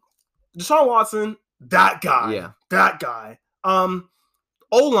 Deshaun Watson, that guy. Yeah. That guy.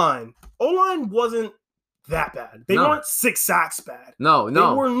 O-line wasn't that bad. They weren't 6 sacks bad. No. They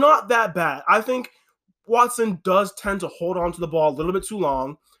were not that bad. I think Watson does tend to hold on to the ball a little bit too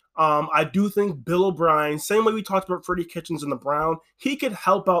long. I do think Bill O'Brien, same way we talked about Freddie Kitchens and the Brown, he could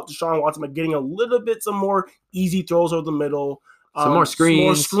help out Deshaun Watson by getting a little bit some more easy throws over the middle. Some more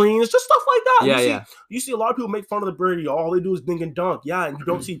screens, just stuff like that. Yeah, you see a lot of people make fun of the Brady. All they do is dink and dunk. Yeah, and you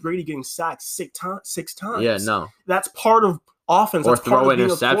don't see Brady getting sacked six times. Yeah, no. That's part of offense. Or That's part of being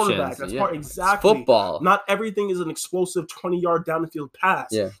a interceptions. quarterback. That's part exactly. It's football. Not everything is an explosive 20-yard down the field pass.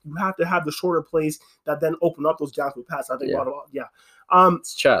 Yeah. You have to have the shorter plays that then open up those downfield passes. I think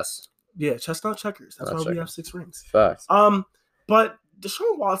it's chess. Yeah, chess not checkers. That's why we have 6 rings. Facts. But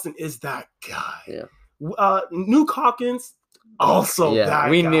Deshaun Watson is that guy. Yeah. Nuke Hopkins, also that guy.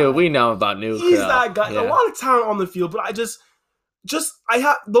 We know about Nuke. He's that guy. Yeah. A lot of talent on the field, but I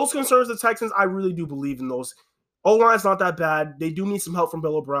have those concerns. The Texans, I really do believe in those. O-line's not that bad. They do need some help from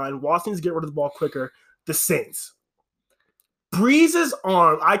Bill O'Brien. Watson needs to get rid of the ball quicker. The Saints. Breeze's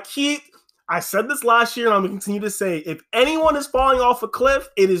arm. I said this last year, and I'm going to continue to say, if anyone is falling off a cliff,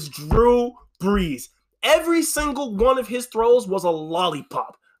 it is Drew Brees. Every single one of his throws was a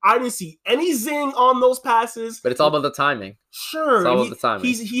lollipop. I didn't see any zing on those passes. But it's all about the timing. Sure. It's all about the timing.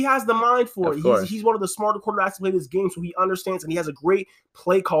 He has the mind for it. He's one of the smarter quarterbacks to play this game, so he understands, and he has a great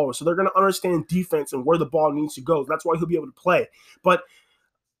play caller. So they're going to understand defense and where the ball needs to go. That's why he'll be able to play. But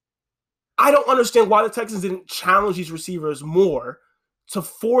I don't understand why the Texans didn't challenge these receivers more to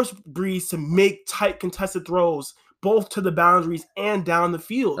force Brees to make tight contested throws both to the boundaries and down the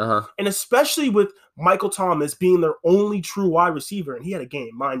field. And especially with Michael Thomas being their only true wide receiver, and he had a game,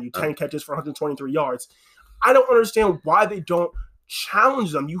 mind you, 10 catches for 123 yards. I don't understand why they don't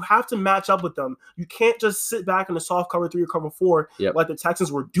challenge them. You have to match up with them. You can't just sit back in a soft cover 3 or cover 4 like the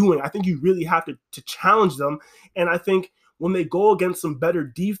Texans were doing. I think you really have to challenge them. And I think when they go against some better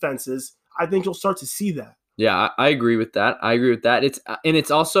defenses, I think you'll start to see that. Yeah, I agree with that.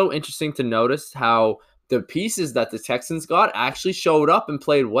 It's also interesting to notice how the pieces that the Texans got actually showed up and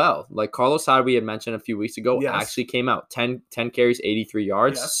played well. Like Carlos Hyde, we had mentioned a few weeks ago, actually came out 10 carries, 83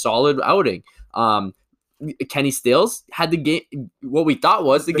 yards, solid outing. Kenny Stills had the game, what we thought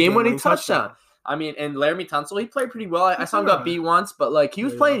was the game-winning touchdown. I mean, and Laramie Tunsil, he played pretty well. I saw him got beat once, but like he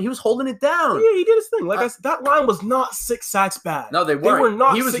was playing, he was holding it down. Yeah, he did his thing. Like I said, that line was not 6 sacks bad. No, they weren't. They were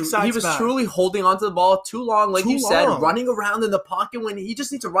not 6 sacks bad. He was truly holding onto the ball too long, like you said, running around in the pocket when he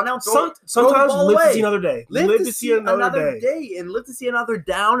just needs to run out. Sometimes live to see another day. Live to see another day. And live to see another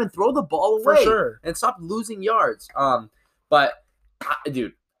down and throw the ball away. For sure. And stop losing yards. But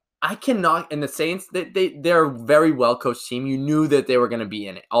dude, I cannot, and the Saints, they're a very well-coached team. You knew that they were going to be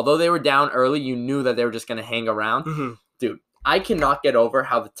in it. Although they were down early, you knew that they were just going to hang around. Mm-hmm. Dude, I cannot get over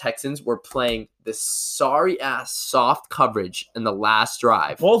how the Texans were playing this sorry-ass soft coverage in the last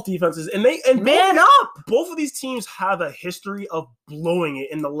drive. Both defenses, both of these teams have a history of blowing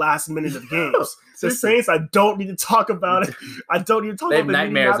it in the last minute of games. The Saints, I don't need to talk about it. I don't need to talk they about have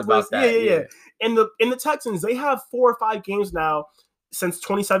nightmares about that. Yeah. And the Texans, they have 4 or 5 games now since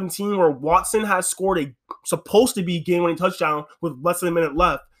 2017 where Watson has scored supposed to be game-winning touchdown with less than a minute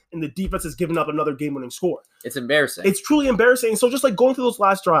left, and the defense has given up another game-winning score. It's embarrassing. It's truly embarrassing. So just like going through those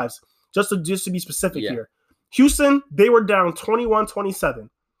last drives, just to be specific here. Houston, they were down 21-27.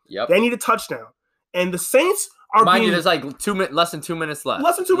 Yep. They need a touchdown. And the Saints are Mind you, there's like less than 2 minutes left.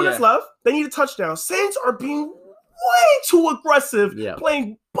 Less than 2 minutes left. They need a touchdown. Saints are being way too aggressive,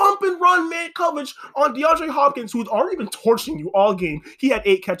 playing bump and run man coverage on DeAndre Hopkins, who's already been torching you all game. He had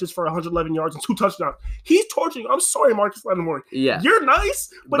 8 catches for 111 yards and 2 touchdowns. He's torching you. I'm sorry, Marcus Lattimore. Yeah. You're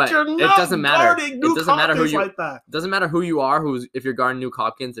nice, but you're not guarding Nuke Hopkins like that. It doesn't matter who you are, if you're guarding Nuke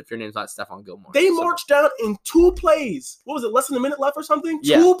Hopkins, if your name's not Stephon Gilmore. They marched down in 2 plays. What was it, less than a minute left or something?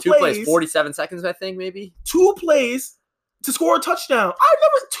 Yeah, 2 plays, 47 seconds, I think, maybe. 2 plays to score a touchdown. I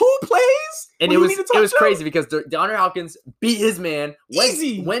remember 2 plays. And it was crazy because DeAndre Hopkins beat his man.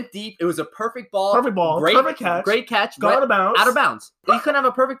 Went deep. It was a perfect ball. Perfect ball. Perfect catch. Great catch. Got out of bounds. Out of bounds. You couldn't have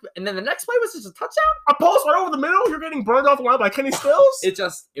a perfect. And then the next play was just a touchdown. A post right over the middle. You're getting burned off the line by Kenny Stills. It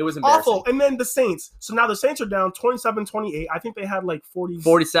was embarrassing. Awful. And then the Saints. So now the Saints are down 27-28. I think they had like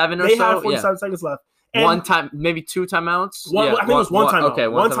 47 or so. They had 47 seconds left. And maybe 2 timeouts. I think it was one timeout. Okay,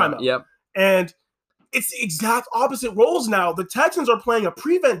 one timeout. Yep. And it's the exact opposite roles now. The Texans are playing a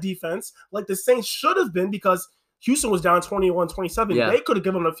prevent defense like the Saints should have been because Houston was down 21-27. Yeah. They could have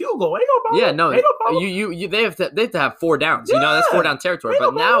given them a field goal. Ain't no problem. Yeah, no. Ain't no problem. They have to have 4 downs. Yeah. That's 4 down territory.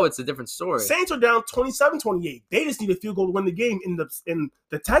 But now it's a different story. Saints are down 27-28. They just need a field goal to win the game. And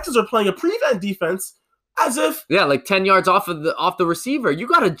the Texans are playing a prevent defense as if like 10 yards off the receiver. You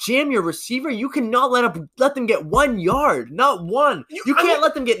got to jam your receiver. You cannot let them get 1 yard, not one. You can't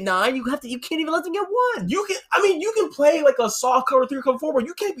let them get 9. You can't even let them get 1. You can play like a soft cover 3 or cover 4, but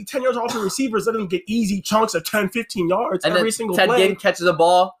you can't be 10 yards off your receivers, let them get easy chunks of 10-15 yards and every single Ted play. Ginn catches a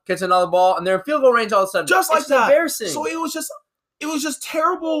ball, catches another ball, and they're in field goal range all of a sudden. Just like that. Embarrassing. So it was just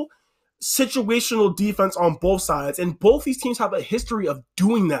terrible. situational defense on both sides, and both these teams have a history of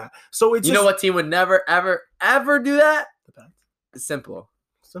doing that. So it's know what team would never, ever do that? The Pats. It's simple.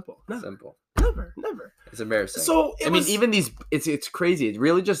 Never. Simple. Never. It's embarrassing. So even these, it's crazy. It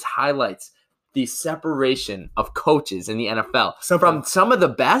really just highlights the separation of coaches in the NFL. From some of the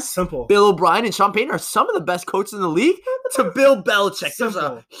best. Bill O'Brien and Sean Payton are some of the best coaches in the league to Bill Belichick. There's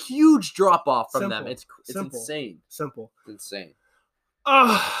a huge drop off from them. It's insane. Simple. It's insane.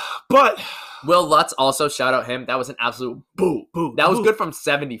 But Will Lutz also, shout out him. That was an absolute boo. That was good from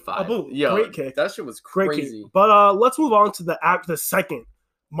 75. Yo, great kick. That shit was crazy. But let's move on to the second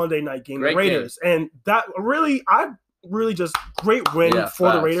Monday night game, the Raiders. And that really just great win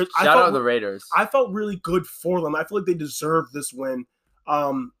for the Raiders. Shout out the Raiders. I felt really good for them. I feel like they deserve this win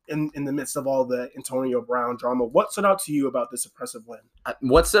in the midst of all the Antonio Brown drama. What stood out to you about this impressive win?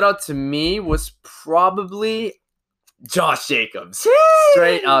 What stood out to me was probably Josh Jacobs.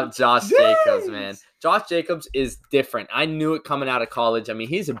 Straight up Josh Jacobs, man. Josh Jacobs is different. I knew it coming out of college. I mean,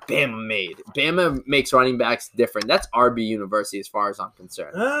 he's a Bama made. Bama makes running backs different. That's RB University as far as I'm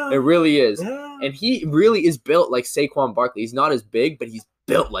concerned. It really is. Yeah. And he really is built like Saquon Barkley. He's not as big, but he's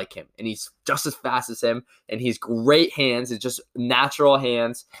built like him. And he's just as fast as him. And he's great hands. It's just natural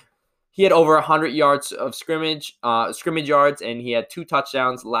hands. He had over 100 yards of scrimmage yards, and he had 2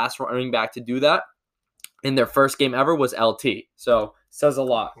 touchdowns. Last running back to do that in their first game ever was LT. So, says a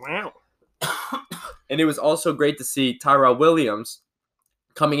lot. Wow. And it was also great to see Tyrell Williams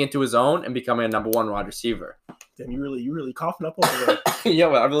coming into his own and becoming a number 1 wide receiver. Damn, you really coughing up over there.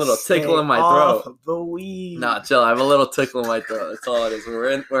 Yo, I have a little tickle in my throat. The weed. Nah, chill. I have a little tickle in my throat. That's all it is.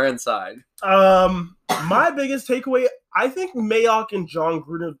 We're inside. My biggest takeaway, I think Mayock and John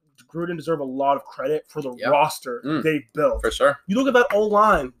Gruden deserve a lot of credit for the roster they built. For sure. You look at that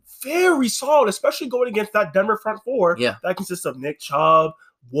O-line, very solid, especially going against that Denver front four. Yeah. That consists of Nick Chubb,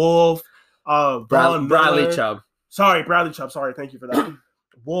 Wolf, Bradley Chubb. Bradley Chubb. Sorry, thank you for that.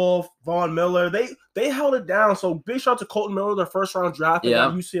 Wolf, Von Miller, they held it down. So big shout out to Colton Miller, their first round draft at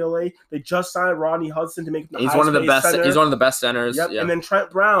UCLA. They just signed Rodney Hudson to make him the He's one of the best. Center. He's one of the best centers. Yep. And then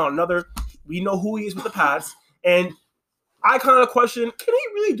Trent Brown, we know who he is with the Pats. And I kind of question, can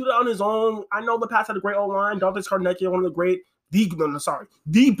he really do that on his own? I know the Pats had a great O-line. Dante Scarnecchia, one of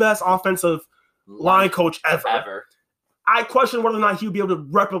the best offensive line coach ever. I question whether or not he would be able to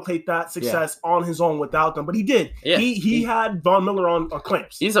replicate that success on his own without them, but he did. Yeah. He had Von Miller on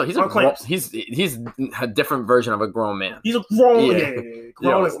clamps. He's a different version of a grown man. He's a grown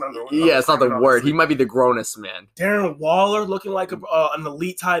it's not the word. He might be the grownest man. Darren Waller looking like an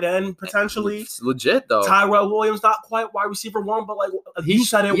elite tight end potentially. It's legit though. Tyrell Williams not quite wide receiver 1, but like you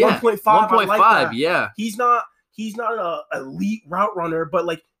said it 1.5. 1.5. Yeah. He's not an elite route runner, but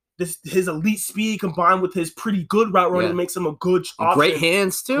like. His elite speed combined with his pretty good route running makes him a good option. Great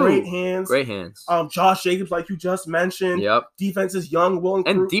hands, too. Great hands. Josh Jacobs, like you just mentioned. Yep. Defense is young, will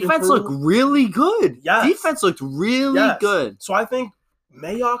improve. And defense looked really good. Yes. Defense looked really good. So I think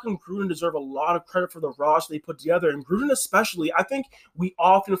Mayock and Gruden deserve a lot of credit for the roster they put together. And Gruden especially, I think we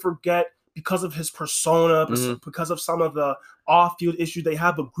often forget because of his persona, because of some of the off-field issues they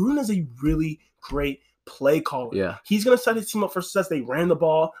have. But Gruden is a really great play caller. Yeah. He's going to set his team up for success. They ran the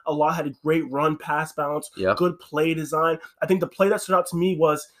ball a lot, had a great run pass balance, good play design. I think the play that stood out to me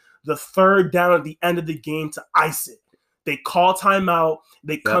was the third down at the end of the game to ice it. They call timeout.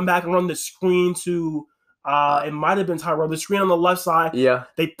 They come back and run the screen to it might have been Tyrell. The screen on the left side. Yeah.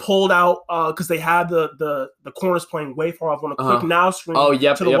 They pulled out because they had the corners playing way far off on a quick now screen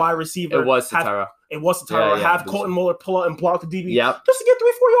to the wide receiver. It was to Tyrell. It was to Tyrell. Have Colton Miller pull out and block the DB just to get 3-4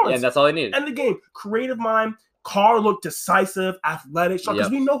 yards. Yeah, and that's all they needed. End the game. Creative mind. Carr looked decisive, athletic. Because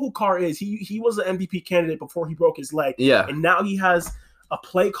we know who Carr is. He was an MVP candidate before he broke his leg. Yeah. And now he has a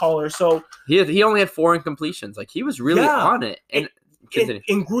play caller. So he only had 4 incompletions. Like he was really on it. And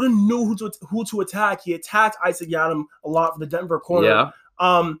Gruden knew who to attack. He attacked Isaac Yiadom a lot for the Denver corner. Yeah.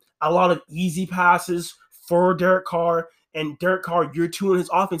 A lot of easy passes for Derek Carr. And Derek Carr, year 2 in his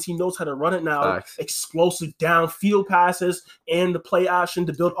offense, he knows how to run it now. Facts. Explosive downfield passes and the play action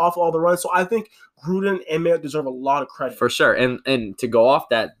to build off all the runs. So I think Gruden and Mayock deserve a lot of credit. For sure. And to go off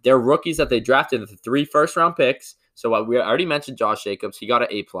that, they're rookies that they drafted with the 3 first-round picks. So we already mentioned Josh Jacobs. He got an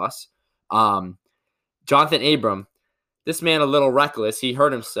A+. Jonathan Abram. This man a little reckless. He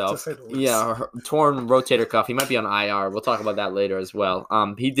hurt himself. Torn rotator cuff. He might be on IR. We'll talk about that later as well.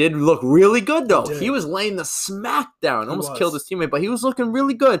 He did look really good, though. He was laying the smack down. Almost killed his teammate, but he was looking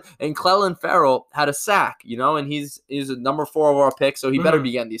really good. And Clelin Ferrell had a sack, and he's a number 4 overall pick, so he better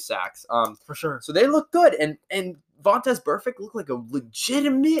be getting these sacks. For sure. So they look good. And Vontaze Burfict looked like a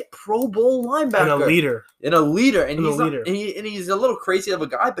legitimate Pro Bowl linebacker. And a leader. And he's a little crazy of a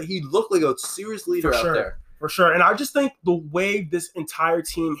guy, but he looked like a serious leader out there. For sure. And I just think the way this entire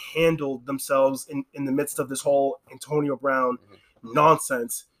team handled themselves in the midst of this whole Antonio Brown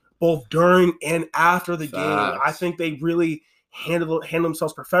nonsense, both during and after the game, I think they really handle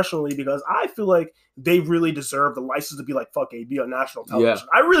themselves professionally, because I feel like they really deserve the license to be like, fuck AB on national television.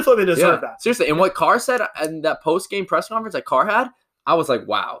 I really feel like they deserve that. Seriously. And what Carr said in that post-game press conference that Carr had, I was like,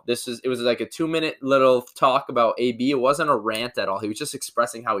 wow, it was like a 2-minute little talk about AB. It wasn't a rant at all. He was just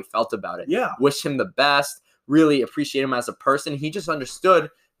expressing how he felt about it. Yeah. Wish him the best, really appreciate him as a person. He just understood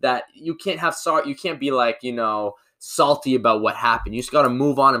that you can't be like, salty about what happened. You just got to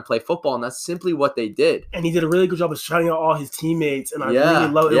move on and play football, and that's simply what they did. And he did a really good job of shouting out all his teammates, and I really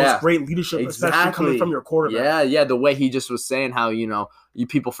love it. It was great leadership, especially coming from your quarterback. Yeah, the way he just was saying how, you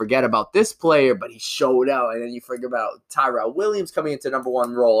people forget about this player, but he showed out, and then you forget about Tyrell Williams coming into number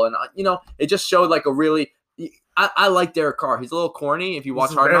 1 role, and, it just showed like a really – I like Derek Carr. He's a little corny if you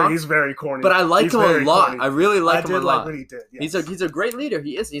watch Hard Knocks. He's very corny. But I like him a lot. Corny. I really like him a lot. What he did. Yes. He's a great leader.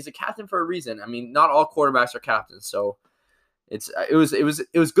 He is. He's a captain for a reason. I mean, not all quarterbacks are captains. So it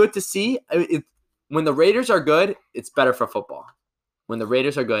was good to see. When the Raiders are good, it's better for football. When the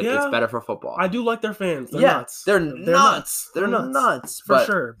Raiders are good, it's better for football. I do like their fans. They're nuts. They're nuts. They're nuts. For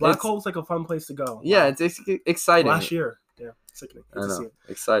sure. Black Hole's like a fun place to go. Yeah, it's exciting. Last year. Yeah, sickening. I know.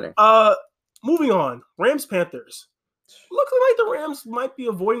 Exciting. Moving on, Rams-Panthers. Looking like the Rams might be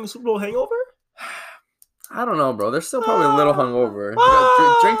avoiding the Super Bowl hangover. I don't know, bro. They're still probably a little hungover.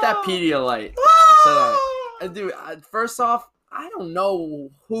 Drink that Pedialyte. Dude, first off, I don't know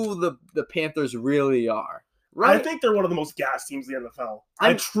who the Panthers really are. Right? I think they're one of the most gassed teams in the NFL.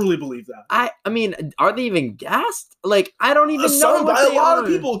 I truly believe that. I mean, are they even gassed? Like, I don't even know. By a lot of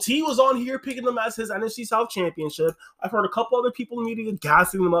people. T was on here picking them as his NFC South championship. I've heard a couple other people needing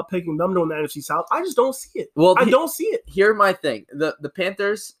gassing them up, picking them to win the NFC South. I just don't see it. Well, I don't see it. Here's my thing. The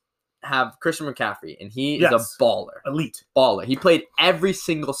Panthers have Christian McCaffrey, and he is a baller. Elite. Baller. He played every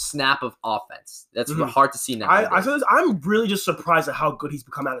single snap of offense. That's hard to see now. I said this, I'm really just surprised at how good he's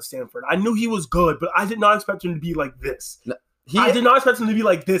become out of Stanford. I knew he was good, but I did not expect him to be like this. I did not expect him to be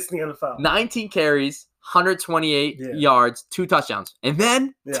like this in the NFL. 19 carries, 128 yards, 2 touchdowns, and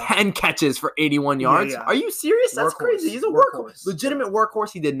then 10 catches for 81 yards. Are you serious? That's crazy. He's a workhorse. Legitimate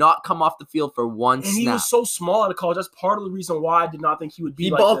workhorse. He did not come off the field for one snap. And he was so small out of college. That's part of the reason why I did not think he would be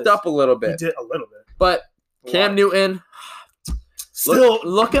like this. He bulked up a little bit. He did a little bit. But Cam Newton, still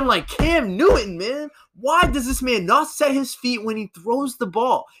looking like Cam Newton, man. Why does this man not set his feet when he throws the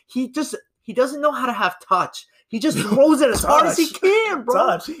ball? He doesn't know how to have touch. He just throws it as hard as he can,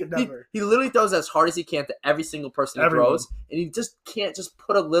 bro. He literally throws as hard as he can to every single person he throws, and he just can't just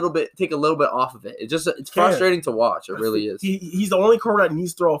take a little bit off of it. It's frustrating to watch. It really is. He's the only quarterback that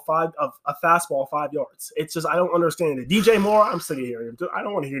needs to throw a fastball 5 yards. It's just I don't understand it. DJ Moore, I'm sick of hearing him. I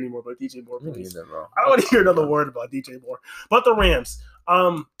don't want to hear any more about DJ Moore. Please. I don't want to hear another word about DJ Moore. But the Rams,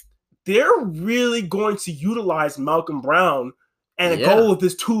 they're really going to utilize Malcolm Brown and go with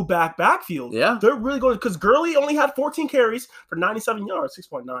this 2-back backfield. Yeah. They're really going to, because Gurley only had 14 carries for 97 yards,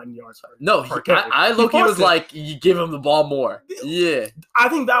 6.9 yards. I look, he was like, you give him the ball more. Yeah. I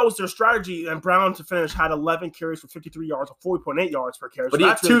think that was their strategy. And Brown to finish had 11 carries for 53 yards or 40.8 yards per carry. But,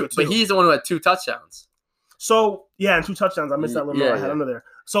 he's the one who had 2 touchdowns. So, and 2 touchdowns. I missed that little note I had under there.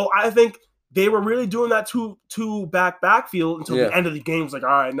 So, I think they were really doing that two-back backfield until the end of the game. It was like, all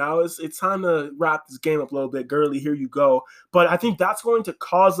right, now it's time to wrap this game up a little bit. Gurley, here you go. But I think that's going to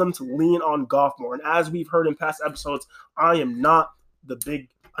cause them to lean on Goff more. And as we've heard in past episodes, I'm just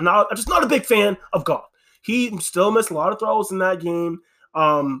not a big fan of Goff. He still missed a lot of throws in that game.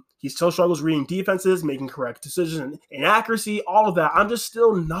 He still struggles reading defenses, making correct decisions, and accuracy, all of that. I'm just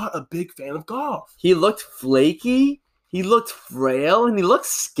still not a big fan of Goff. He looked flaky. He looked frail, and he looked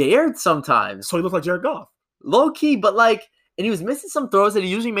scared sometimes. So he looked like Jared Goff. Low-key, but and he was missing some throws that he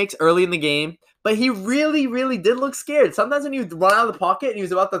usually makes early in the game, but he really, really did look scared. Sometimes when he would run out of the pocket and he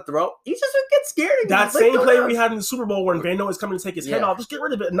was about to throw, he just would get scared. That same play we had in the Super Bowl when Van Noy was coming to take his head off, just get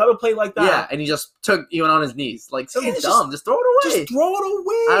rid of it. Another play like that. Yeah, and he went on his knees. Something dumb. Just throw it away. Just throw it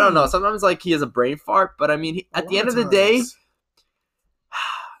away. I don't know. Sometimes he has a brain fart, but I mean, at the end of the day,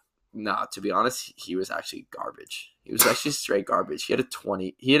 no, to be honest, he was actually garbage. He was actually straight garbage. He had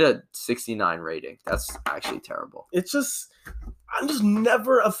a 69 rating. That's actually terrible. I'm just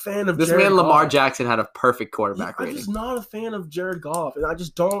never a fan of this Jared man. Lamar Goff. Jackson had a perfect quarterback rating. I'm just not a fan of Jared Goff, and I'm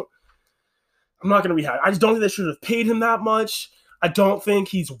not going to rehash. I just don't think they should have paid him that much. I don't think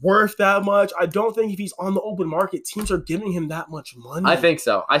he's worth that much. I don't think if he's on the open market, teams are giving him that much money. I think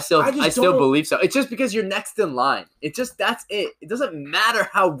so. I still believe so. It's just because you're next in line. That's it. It doesn't matter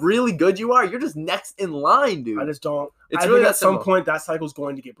how really good you are. You're just next in line, dude. I just don't. It's really at some point that cycle's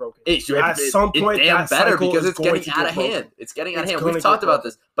going to get broken. At some point, that cycle because it's getting out of hand. It's getting out of hand. We've talked about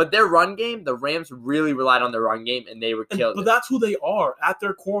this, but their run game, the Rams really relied on their run game, and they were killed. But that's who they are. At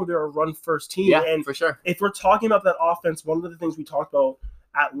their core, they're a run-first team. Yeah, and for sure. If we're talking about that offense, one of the things we talked about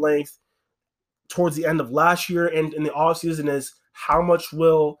at length towards the end of last year and in the offseason is how much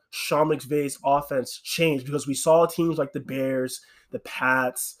will Sean McVay's offense change? Because we saw teams like the Bears, the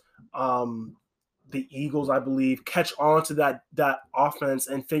Pats, the Eagles, I believe, catch on to that offense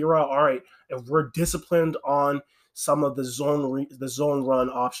and figure out, all right, if we're disciplined on some of the zone run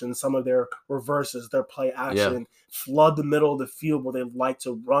options, some of their reverses, their play action, flood the middle of the field where they like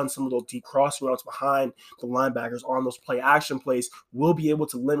to run some of those deep crossing routes behind the linebackers on those play action plays, we'll be able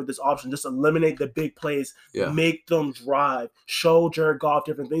to limit this option, just eliminate the big plays, make them drive, show Jared Goff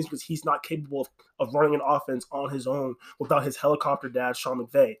different things because he's not capable of running an offense on his own without his helicopter dad, Sean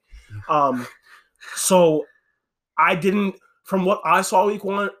McVay. So from what I saw week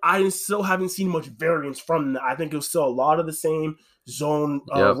one, I still haven't seen much variance from that. I think it was still a lot of the same zone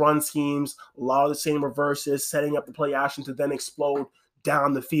run schemes, a lot of the same reverses, setting up the play action to then explode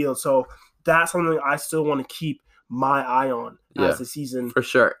down the field. So that's something I still want to keep my eye on as the season for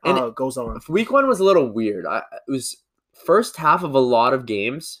sure goes on. Week one was a little weird. It was first half of a lot of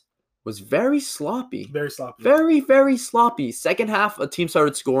games was very sloppy. Very sloppy. Very, very sloppy. Second half, a team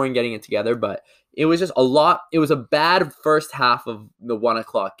started scoring, getting it together, but it was just a lot. It was a bad first half of the 1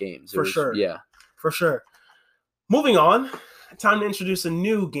 o'clock games. For sure. Yeah. For sure. Moving on, time to introduce a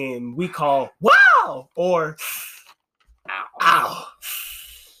new game we call Wow! Or Ow.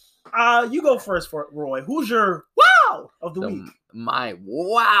 You go first, Roy. Who's your Wow of the week? My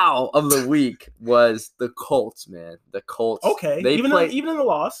wow of the week was the Colts, man. The Colts. Okay. Even in the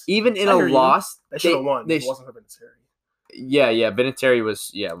loss. Even in a loss. They should have won. It wasn't for Vinatieri. Yeah. Vinatieri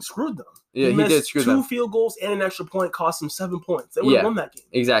was, screwed them. Yeah, he did screw them. 2 field goals and an extra point cost him 7 points. They would have won that game.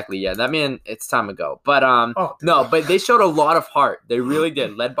 Exactly. Yeah, that man, it's time to go. But but they showed a lot of heart. They really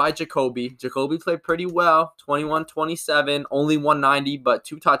did. Led by Jacoby. Jacoby played pretty well. 21-27, only 190, but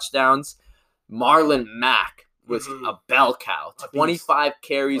 2 touchdowns. Marlon Mack was a bell cow. 25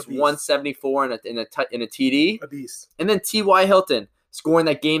 carries, 174 in a TD. A beast. And then T.Y. Hilton scoring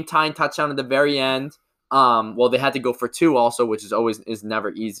that game-tying touchdown at the very end. They had to go for 2 also, which is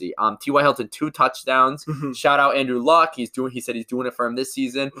never easy. T.Y. Hilton 2 touchdowns. Shout out Andrew Luck. He said he's doing it for him this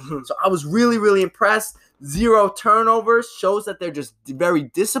season. So I was really, really impressed. 0 turnovers shows that they're just very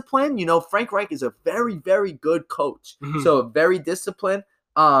disciplined. You know, Frank Reich is a very, very good coach. So very disciplined.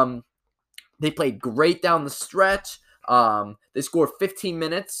 They played great down the stretch. They scored 15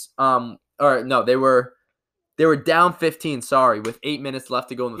 minutes. They were down 15, with 8 minutes left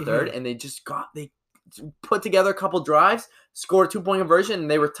to go in the third, and they put together a couple drives, scored a 2-point conversion, and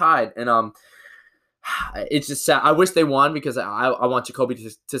they were tied. And it's just sad. I wish they won because I want Jacoby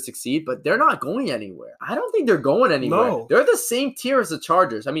to succeed, but they're not going anywhere. I don't think they're going anywhere. No. They're the same tier as the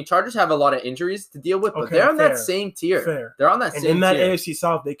Chargers. I mean, Chargers have a lot of injuries to deal with, but they're on that same tier. Fair. They're on that same tier. And in that AFC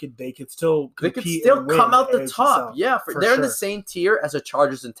South, they could still compete come out the top. South. Yeah, they're in the same tier as the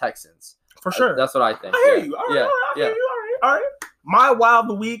Chargers and Texans. For sure. That's what I think. I hear you. All right. All right. My wow of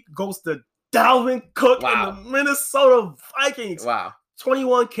the week goes to Dalvin Cook and the Minnesota Vikings. Wow.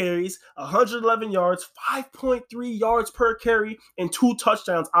 21 carries, 111 yards, 5.3 yards per carry, and 2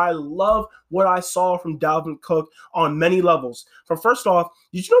 touchdowns. I love what I saw from Dalvin Cook on many levels. First off,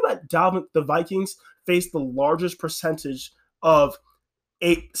 did you know that the Vikings faced the largest percentage of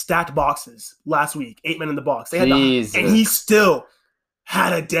 8 stacked boxes last week? 8 men in the box. They had and he still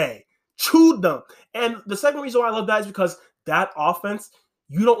had a day. Chewed them. And the second reason why I love that is because that offense,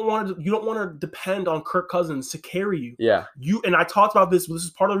 you don't want to depend on Kirk Cousins to carry you. Yeah. And I talked about this. This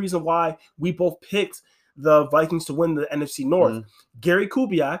is part of the reason why we both picked the Vikings to win the NFC North. Gary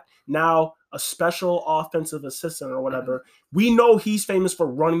Kubiak, now a special offensive assistant or whatever, we know he's famous for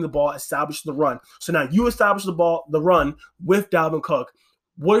running the ball, establishing the run. So now you establish the run with Dalvin Cook.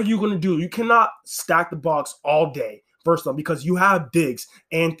 What are you going to do? You cannot stack the box all day, first of all, because you have Diggs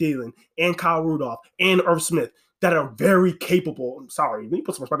and Thielen and Kyle Rudolph and Irv Smith that are very capable. I'm sorry, let me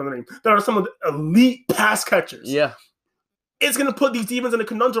put some respect on the name. That are some of the elite pass catchers. Yeah. It's going to put these demons in a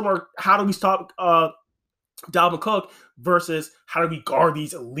conundrum of how do we stop Dalvin Cook versus how do we guard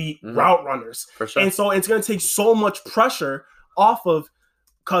these elite route runners. For sure. And so it's going to take so much pressure off of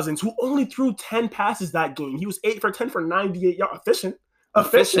Cousins, who only threw 10 passes that game. He was 8 for 10 for 98 yards. Efficient.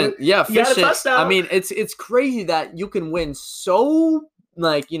 efficient. Yeah, He had a efficient. touchdown. I mean, it's crazy that you can win so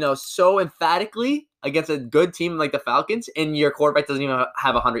so emphatically against a good team like the Falcons, and your quarterback doesn't even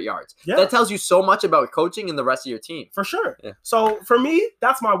have 100 yards. Yeah. That tells you so much about coaching and the rest of your team. For sure. Yeah. So for me,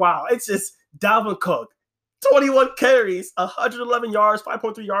 that's my wow. It's just Dalvin Cook. 21 carries, 111 yards,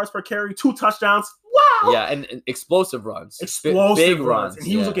 5.3 yards per carry, 2 touchdowns. Wow. Yeah, and explosive runs. Explosive big runs. And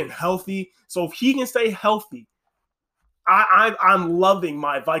he was looking healthy. So if he can stay healthy, I'm loving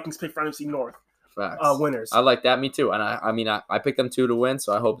my Vikings pick for NFC North winners. I like that. Me too. And I picked them 2 to win,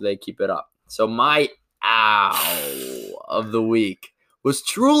 so I hope they keep it up. So my ow of the week was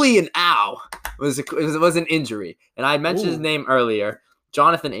truly an ow. It was an injury. And I mentioned his name earlier,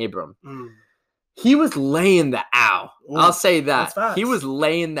 Jonathan Abram. He was laying the ow. Ooh, I'll say that. He was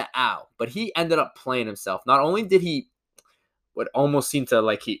laying the ow, but he ended up playing himself. Not only did he what almost seemed to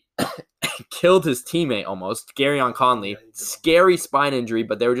like he killed his teammate almost, Garyon Conley. Scary spine injury,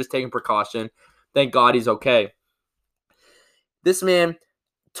 but they were just taking precaution. Thank God he's okay. This man,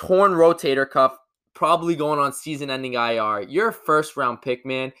 torn rotator cuff, probably going on season-ending IR. You're a first-round pick,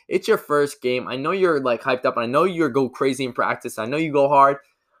 man. It's your first game. I know you're like hyped up, and I know you go crazy in practice. I know you go hard.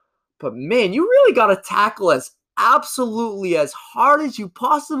 But, man, you really got to tackle absolutely as hard as you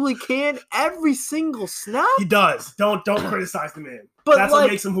possibly can every single snap. He does. Don't criticize the man. But that's what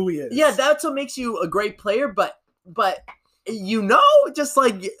makes him who he is. Yeah, that's what makes you a great player. But just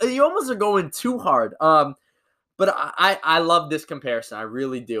like you almost are going too hard. But I love this comparison. I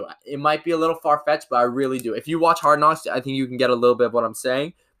really do. It might be a little far-fetched, but I really do. If you watch Hard Knocks, I think you can get a little bit of what I'm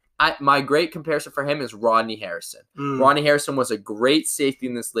saying. My great comparison for him is Rodney Harrison. Rodney Harrison was a great safety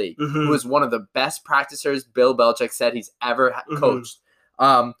in this league. He was one of the best practicers Bill Belichick said he's ever coached.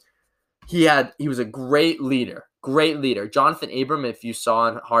 He was a great leader. Jonathan Abram, if you saw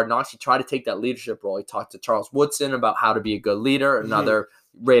in Hard Knocks, he tried to take that leadership role. He talked to Charles Woodson about how to be a good leader, another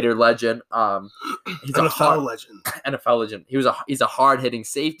Raider legend. He's an NFL legend. He's a hard-hitting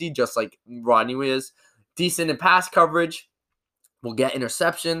safety, just like Rodney is. Decent in pass coverage. Will get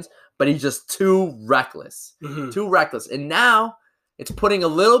interceptions, but he's just too reckless. And now it's putting a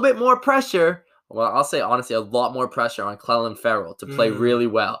little bit more pressure. Well, I'll say honestly, a lot more pressure on Clelin Ferrell to play really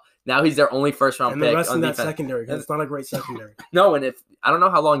well. Now he's their only first-round pick. And the rest in that secondary, because it's not a great secondary. No, and I don't know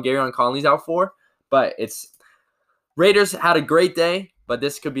how long Garyon Conley's out for, but Raiders had a great day, but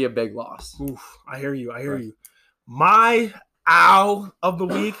this could be a big loss. Oof, I hear you. My ow of the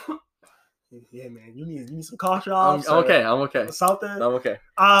week. Yeah, man, you need some caution. I'm okay. Something. I'm okay.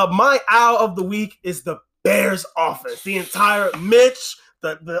 My ow of the week is the Bears offense. The entire Mitch,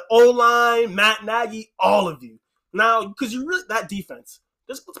 the O-line, Matt Nagy, all of you. Now, because that defense,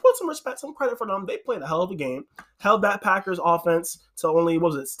 let's put some respect, some credit for them. They played a hell of a game. Held that Packers offense to only,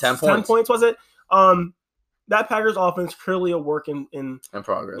 10 points, was it? That Packers offense clearly a work in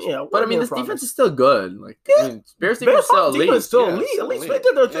progress. Yeah, but I mean, this defense is still good. Bears defense is still elite. At least they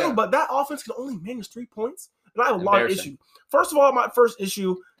did their thing. But that offense can only manage 3 points, and I have a lot of issues. First of all, my first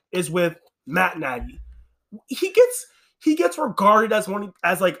issue is with Matt Nagy. He gets regarded as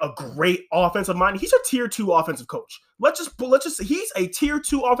like a great offensive mind. He's a tier 2 offensive coach. Let's just he's a tier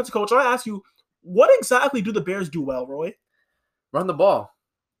 2 offensive coach. And I ask you, what exactly do the Bears do well, Roy? Run the ball.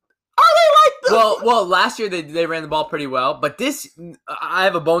 Well, last year they ran the ball pretty well, but this I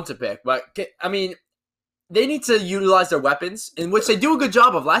have a bone to pick. But I mean, they need to utilize their weapons, in which they do a good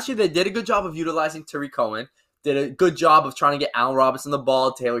job of. Last year they did a good job of utilizing Tariq Cohen. Did a good job of trying to get Allen Robinson the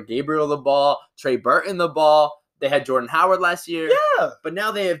ball, Taylor Gabriel the ball, Trey Burton the ball. They had Jordan Howard last year. Yeah, but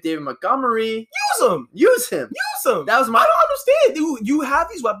now they have David Montgomery. Use him. That was I don't understand. You have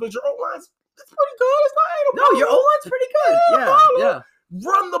these weapons. Your O-line's pretty good. It's not. No, your O-line's pretty good. Yeah.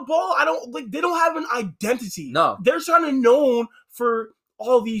 Run the ball. They don't have an identity. No. They're trying to known for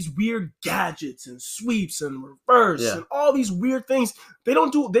all these weird gadgets and sweeps and reverse and all these weird things. They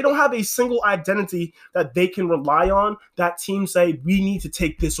don't have a single identity that they can rely on. That teams say, we need to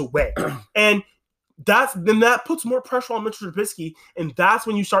take this away. And that puts more pressure on Mitchell Trubisky. And that's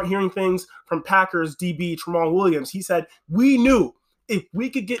when you start hearing things from Packers DB Tramon Williams. He said, we knew if we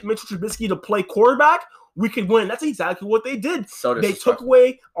could get Mitchell Trubisky to play quarterback, we could win. That's exactly what they did. They took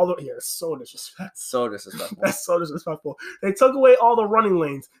away all the so disrespectful. That's so disrespectful. They took away all the running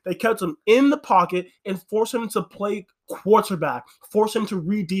lanes. They kept him in the pocket and forced him to play quarterback, forced him to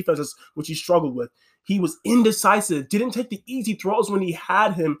read defenses, which he struggled with. He was indecisive, didn't take the easy throws when he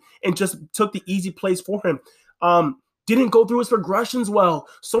had him, and just took the easy plays for him. Didn't go through his progressions well.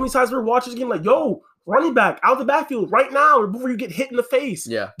 So many times we're watching this game like, yo, running back out the backfield right now before you get hit in the face.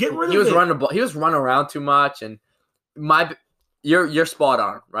 Yeah, get rid of it. He was running around too much, and you're spot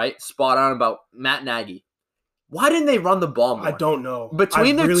on, right? Spot on about Matt Nagy. Why didn't they run the ball more? I don't know.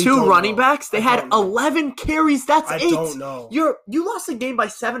 Between their really 2 running backs, they had 11 carries. That's 8. I don't know. You lost the game by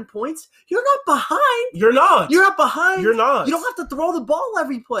 7 points. You're not behind. You're not. You're not behind. You're not. You don't have to throw the ball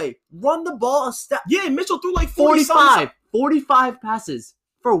every play. Run the ball a step. Yeah, Mitchell threw like 45 passes.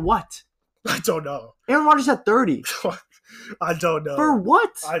 For what? I don't know. Aaron Rodgers had 30. I don't know. For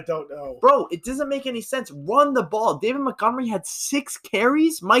what? I don't know. Bro, it doesn't make any sense. Run the ball. David Montgomery had 6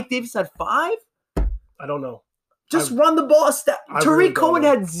 carries. Mike Davis had 5. I don't know. Just run the ball a step. Tariq Cohen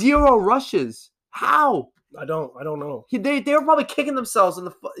had 0 rushes. How? I don't know. They were probably kicking themselves in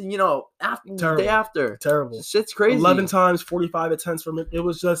the after, day after. Terrible. Shit's crazy. 11 times, 45 attempts from it. It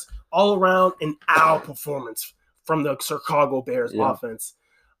was just all around an performance from the Chicago Bears offense.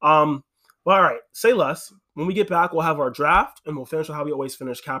 Well, all right. Say less. When we get back, we'll have our draft, and we'll finish with how we always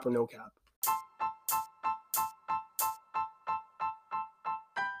finish, cap or no cap.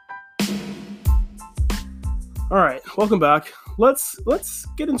 All right, welcome back. Let's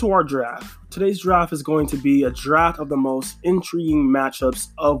get into our draft. Today's draft is going to be a draft of the most intriguing matchups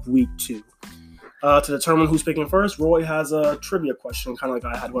of Week 2. To determine who's picking first, Roy has a trivia question, kind of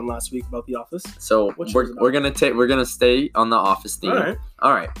like I had one last week about The Office. So we're gonna stay on the Office theme.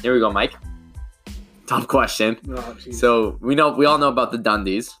 All right. Here we go, Mike. Top question. Oh, so we all know about the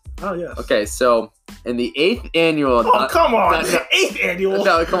Dundies. Oh yes. Okay, so in the 8th annual. Oh come on! The 8th annual.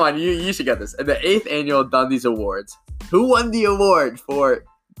 No, come on. You should get this. In the 8th annual Dundies Awards, who won the award for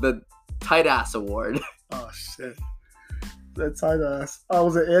the tight ass award? Oh shit. That tight ass. Oh,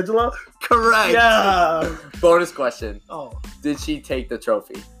 was it Angela? Correct. Yeah. Bonus question. Oh. Did she take the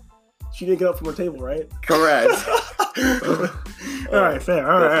trophy? She didn't get up from her table, right? Correct. All right,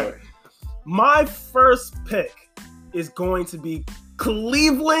 fair. All right. My first pick is going to be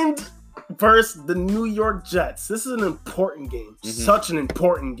Cleveland versus the New York Jets. This is an important game. Such an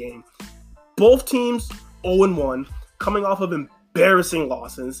important game. Both teams 0-1, coming off of embarrassing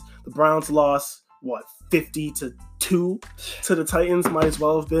losses. The Browns lost, 50-2 to the Titans, might as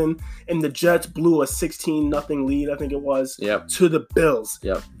well have been. And the Jets blew a 16-0 lead, I think it was, to the Bills.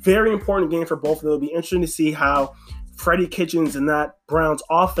 Very important game for both of them. It'll be interesting to see how Freddie Kitchens and that Browns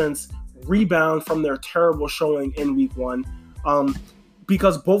offense rebound from their terrible showing in Week 1.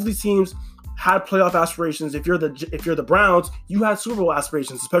 Because both these teams had playoff aspirations. If you're the Browns, you had Super Bowl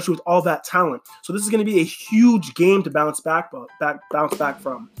aspirations, especially with all that talent. So this is going to be a huge game to bounce back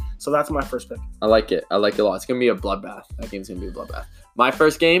from. So that's my first pick. I like it. I like it a lot. It's going to be a bloodbath. That game's going to be a bloodbath. My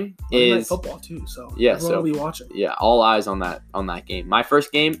first game is football too, so everyone will be watching. Yeah, all eyes on that game. My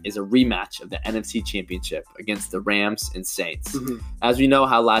first game is a rematch of the NFC Championship against the Rams and Saints. As we know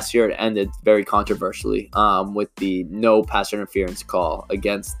how last year it ended very controversially with the no pass interference call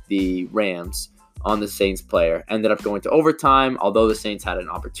against the Rams on the Saints player. Ended up going to overtime, although the Saints had an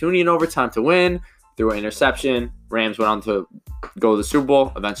opportunity in overtime to win through an interception. Rams went on to go to the Super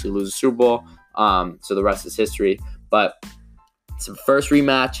Bowl, eventually lose the Super Bowl. So the rest is history. But it's the first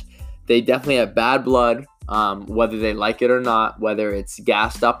rematch. They definitely have bad blood, whether they like it or not, whether it's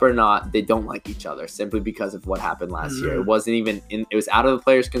gassed up or not. They don't like each other simply because of what happened last year. It wasn't even it was out of the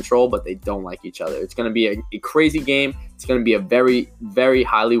players' control, but they don't like each other. It's going to be a crazy game. It's going to be a very, very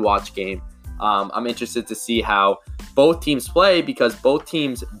highly watched game. I'm interested to see how both teams play because both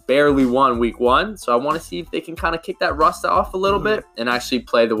teams barely won Week 1. So I want to see if they can kind of kick that rust off a little bit and actually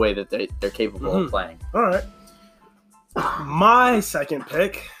play the way that they're capable of playing. All right. My second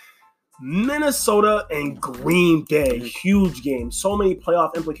pick, Minnesota and Green Bay. Huge game. So many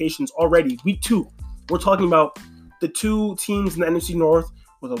playoff implications already. Week 2, we're talking about the two teams in the NFC North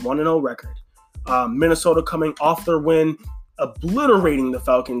with a 1-0 record. Minnesota coming off their win, obliterating the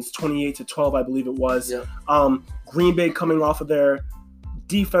Falcons 28-12, I believe it was. Green Bay coming off of their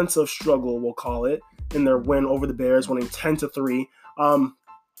defensive struggle, we'll call it, in their win over the Bears, winning 10-3.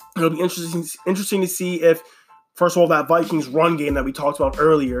 It'll be interesting to see if, first of all, that Vikings run game that we talked about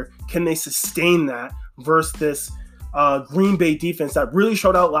earlier, can they sustain that versus this Green Bay defense that really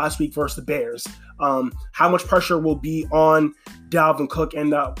showed out last week versus the Bears? How much pressure will be on Dalvin Cook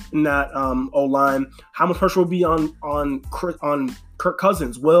and that O-line? How much pressure will be on Kirk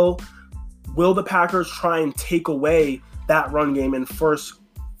Cousins? Will the Packers try and take away that run game and force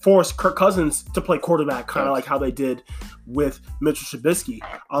Kirk Cousins to play quarterback, kind of like how they did with Mitchell Trubisky?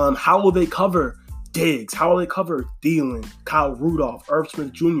 How will they cover Diggs? How will they cover Thielen, Kyle Rudolph, Irv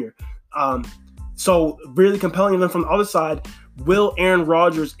Smith Jr.? So really compelling. And then from the other side, will Aaron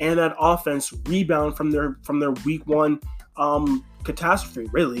Rodgers and that offense rebound from their Week 1 catastrophe?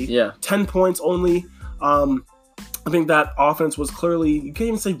 Really, 10 points only. I think that offense was clearly, you can't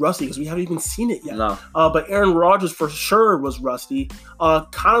even say rusty because we haven't even seen it yet. No. But Aaron Rodgers for sure was rusty.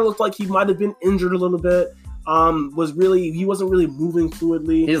 Kind of looked like he might have been injured a little bit. he wasn't really moving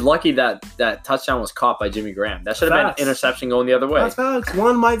fluidly. He's lucky that touchdown was caught by Jimmy Graham. That should have been an interception going the other way. That's facts.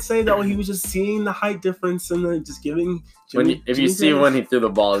 One might say that he was just seeing the height difference and then just giving Jimmy. If you see when he threw the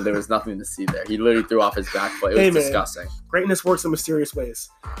ball, there was nothing to see there. He literally threw off his back foot. It was disgusting. Greatness works in mysterious ways.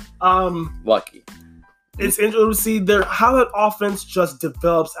 Lucky. It's interesting to see how that offense just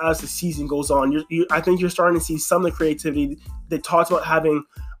develops as the season goes on. I think you're starting to see some of the creativity. They talked about having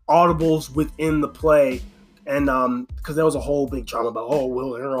audibles within the play, and because there was a whole big drama about,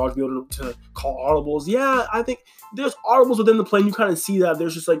 will Aaron Rodgers be able to call audibles? Yeah, I think there's audibles within the play, and you kind of see that.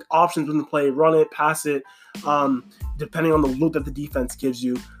 There's just like options within the play, run it, pass it, depending on the look that the defense gives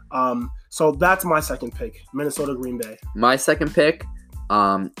you. So that's my second pick, Minnesota Green Bay. My second pick,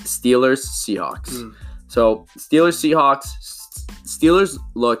 Steelers Seahawks. So Steelers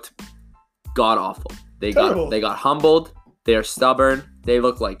looked god awful. They got humbled. They are stubborn. They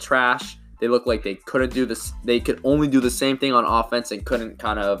look like trash. They look like they couldn't do this. They could only do the same thing on offense and couldn't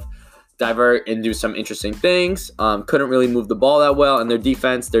kind of divert and do some interesting things. Couldn't really move the ball that well. And their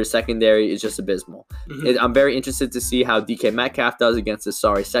defense, their secondary is just abysmal. I'm very interested to see how DK Metcalf does against this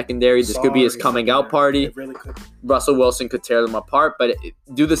sorry secondary. This could be his coming out party. It really could. Russell Wilson could tear them apart. But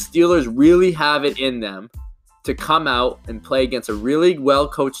do the Steelers really have it in them to come out and play against a really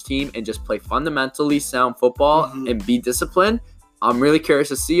well-coached team and just play fundamentally sound football and be disciplined? I'm really curious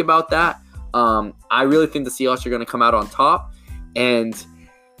to see about that. I really think the Seahawks are going to come out on top. And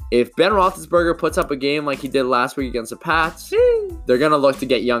if Ben Roethlisberger puts up a game like he did last week against the Pats, they're going to look to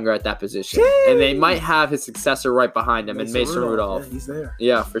get younger at that position. And they might have his successor right behind him in Mason Rudolph. Yeah, he's there.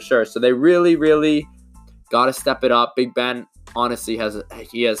 Yeah, for sure. So they really, really got to step it up. Big Ben, honestly, has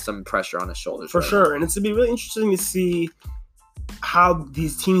some pressure on his shoulders. For sure. And it's going to be really interesting to see how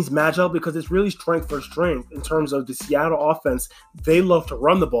these teams match up, because it's really strength for strength in terms of the Seattle offense. They love to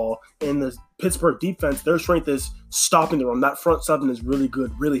run the ball, and the Pittsburgh defense, their strength is stopping the run. That front seven is really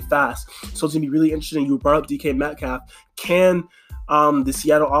good, really fast. So it's going to be really interesting. You brought up DK Metcalf. Can the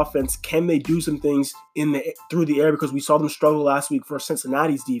Seattle offense, can they do some things through the air? Because we saw them struggle last week for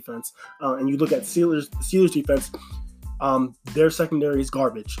Cincinnati's defense. And you look at the Steelers defense, their secondary is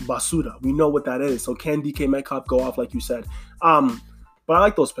garbage. Basura. We know what that is. So can DK Metcalf go off like you said? But I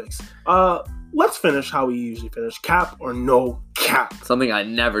like those picks. Let's finish how we usually finish. Cap or no cap? Something I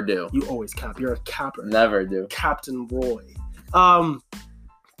never do. You always cap. You're a capper. Never do. Captain Roy.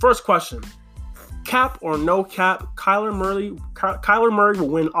 First question. Cap or no cap? Kyler Murray will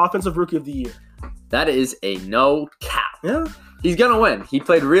win Offensive Rookie of the Year. That is a no cap. Yeah. He's going to win. He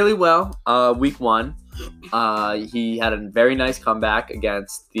played really well week 1. He had a very nice comeback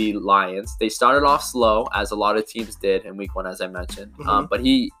against the Lions. They started off slow, as a lot of teams did in week 1, as I mentioned. But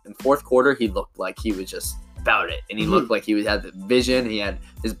in fourth quarter, he looked like he was just about it. And he looked like he had the vision. He had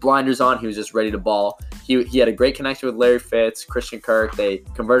his blinders on. He was just ready to ball. He had a great connection with Larry Fitz, Christian Kirk. They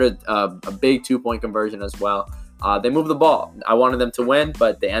converted a big 2-point conversion as well. They moved the ball. I wanted them to win,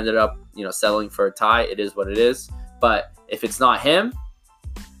 but they ended up, settling for a tie. It is what it is. But if it's not him,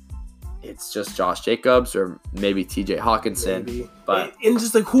 it's just Josh Jacobs or maybe TJ Hawkinson. Maybe. But and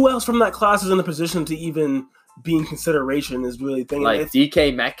just like who else from that class is in a position to even be in consideration is really the thing. Like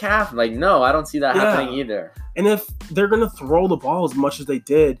DK Metcalf? Like, no, I don't see that happening either. And if they're going to throw the ball as much as they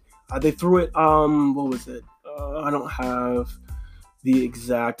did, they threw it, what was it? I don't have the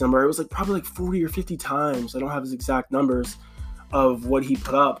exact number. It was probably 40 or 50 times. I don't have his exact numbers of what he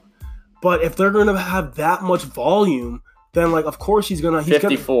put up. But if they're going to have that much volume, then of course he's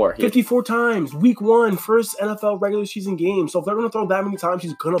 54 times. Week 1, first NFL regular season game. So if they're gonna throw that many times,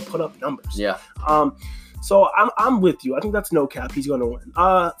 he's gonna put up numbers. Yeah. So I'm with you. I think that's no cap. He's gonna win.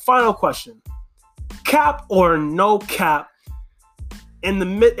 Final question: cap or no cap? In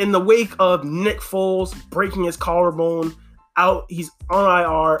the wake of Nick Foles breaking his collarbone, out, he's on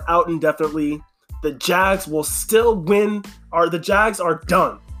IR, out indefinitely. The Jags will still win. The Jags are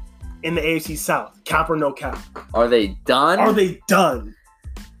done in the AFC South. Cap or no cap? Are they done?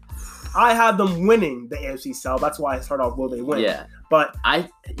 I have them winning the AFC South. That's why I start off, will they win? Yeah. But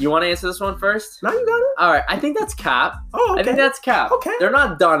you want to answer this one first? Now you got it. All right. I think that's cap. Oh, okay. I think that's cap. Okay. They're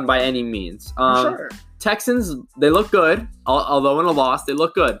not done by any means. Sure. Texans, they look good. Although in a loss, they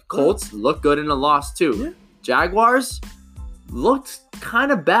look good. Colts look good in a loss too. Yeah. Jaguars looked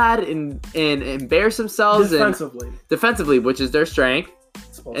kind of bad and embarrassed themselves defensively, which is their strength.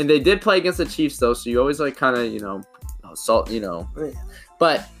 And they did play against the Chiefs though, so you always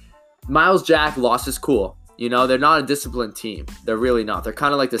But Myles Jack lost his cool. They're not a disciplined team. They're really not. They're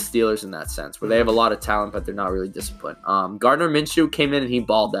kind of like the Steelers in that sense, where they have a lot of talent, but they're not really disciplined. Gardner Minshew came in and he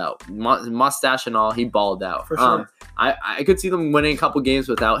balled out. Mustache and all, he balled out. For sure. I could see them winning a couple games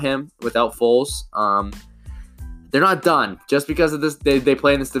without him, without Foles. They're not done just because of this. They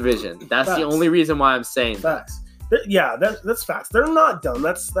play in this division. That's facts. The only reason why I'm saying facts. That's facts. They're not done.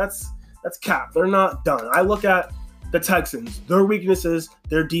 That's cap. They're not done. I look at the Texans. Their weaknesses,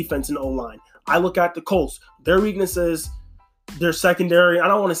 their defense and O-line. I look at the Colts. Their weaknesses, their secondary. I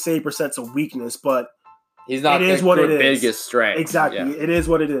don't want to say Brissett's a weakness, but he's not the biggest strength. Exactly. Yeah. It is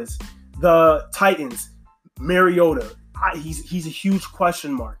what it is. The Titans, Mariota. He's a huge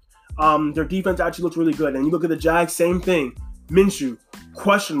question mark. Their defense actually looks really good. And you look at the Jags, same thing. Minshew,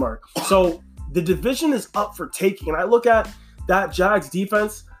 question mark. So the division is up for taking. And I look at that Jags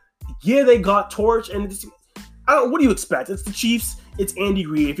defense. Yeah, they got torched. And what do you expect? It's the Chiefs. It's Andy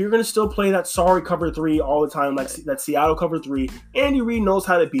Reid. If you're going to still play that sorry cover 3 all the time, like that Seattle cover 3, Andy Reid knows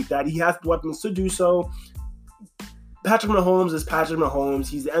how to beat that. He has the weapons to do so. Patrick Mahomes is Patrick Mahomes.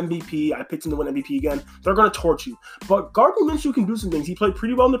 He's the MVP. I picked him to win MVP again. They're going to torch you. But Gardner Minshew can do some things. He played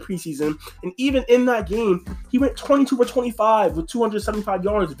pretty well in the preseason. And even in that game, he went 22 for 25 with 275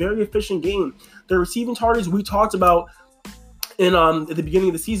 yards. Very efficient game. The receiving targets we talked about at the beginning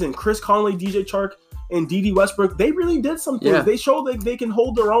of the season. Chris Conley, DJ Chark, and D.D. Westbrook, they really did some things. Yeah. They showed that they can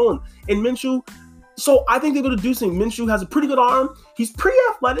hold their own. And Minshew, so I think they're going to do something. Minshew has a pretty good arm. He's pretty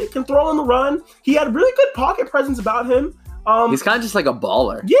athletic, can throw on the run. He had really good pocket presence about him. He's kind of just like a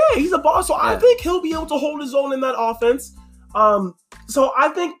baller. Yeah, he's a baller. So I think he'll be able to hold his own in that offense. So I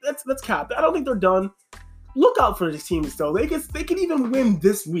think that's capped. I don't think they're done. Look out for this team still. They can even win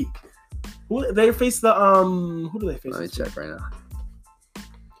this week. They face the who do they face? Let me check right now.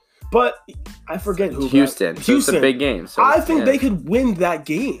 But I forget who. Houston. So it's a big game. So I think they could win that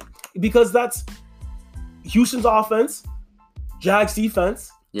game because that's Houston's offense, Jags defense.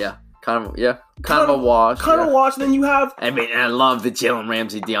 Yeah. Kind of a wash. Kind of a wash. Then you have. I mean, I love the Jalen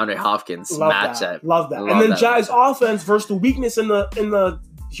Ramsey, DeAndre Hopkins matchup. Love that. And then Jags offense versus the weakness in the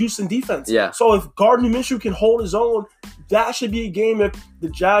Houston defense. Yeah. So if Gardner Minshew can hold his own, that should be a game. If the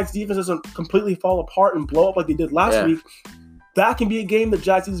Jags defense doesn't completely fall apart and blow up like they did last week, that can be a game that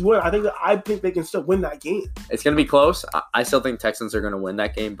Jags win. I think they can still win that game. It's going to be close. I still think Texans are going to win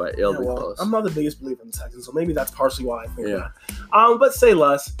that game, but it'll be close. I'm not the biggest believer in the Texans, so maybe that's partially why I think that. But say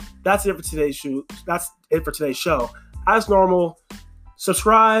less. That's it for today's show. That's it for today's show. As normal,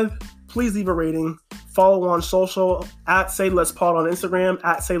 subscribe. Please leave a rating. Follow on social at SayLessPod on Instagram,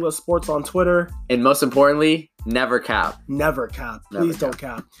 at SayLessSports on Twitter. And most importantly, never cap. Never cap. Please don't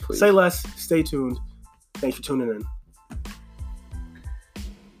cap. Please. Say less. Stay tuned. Thanks for tuning in.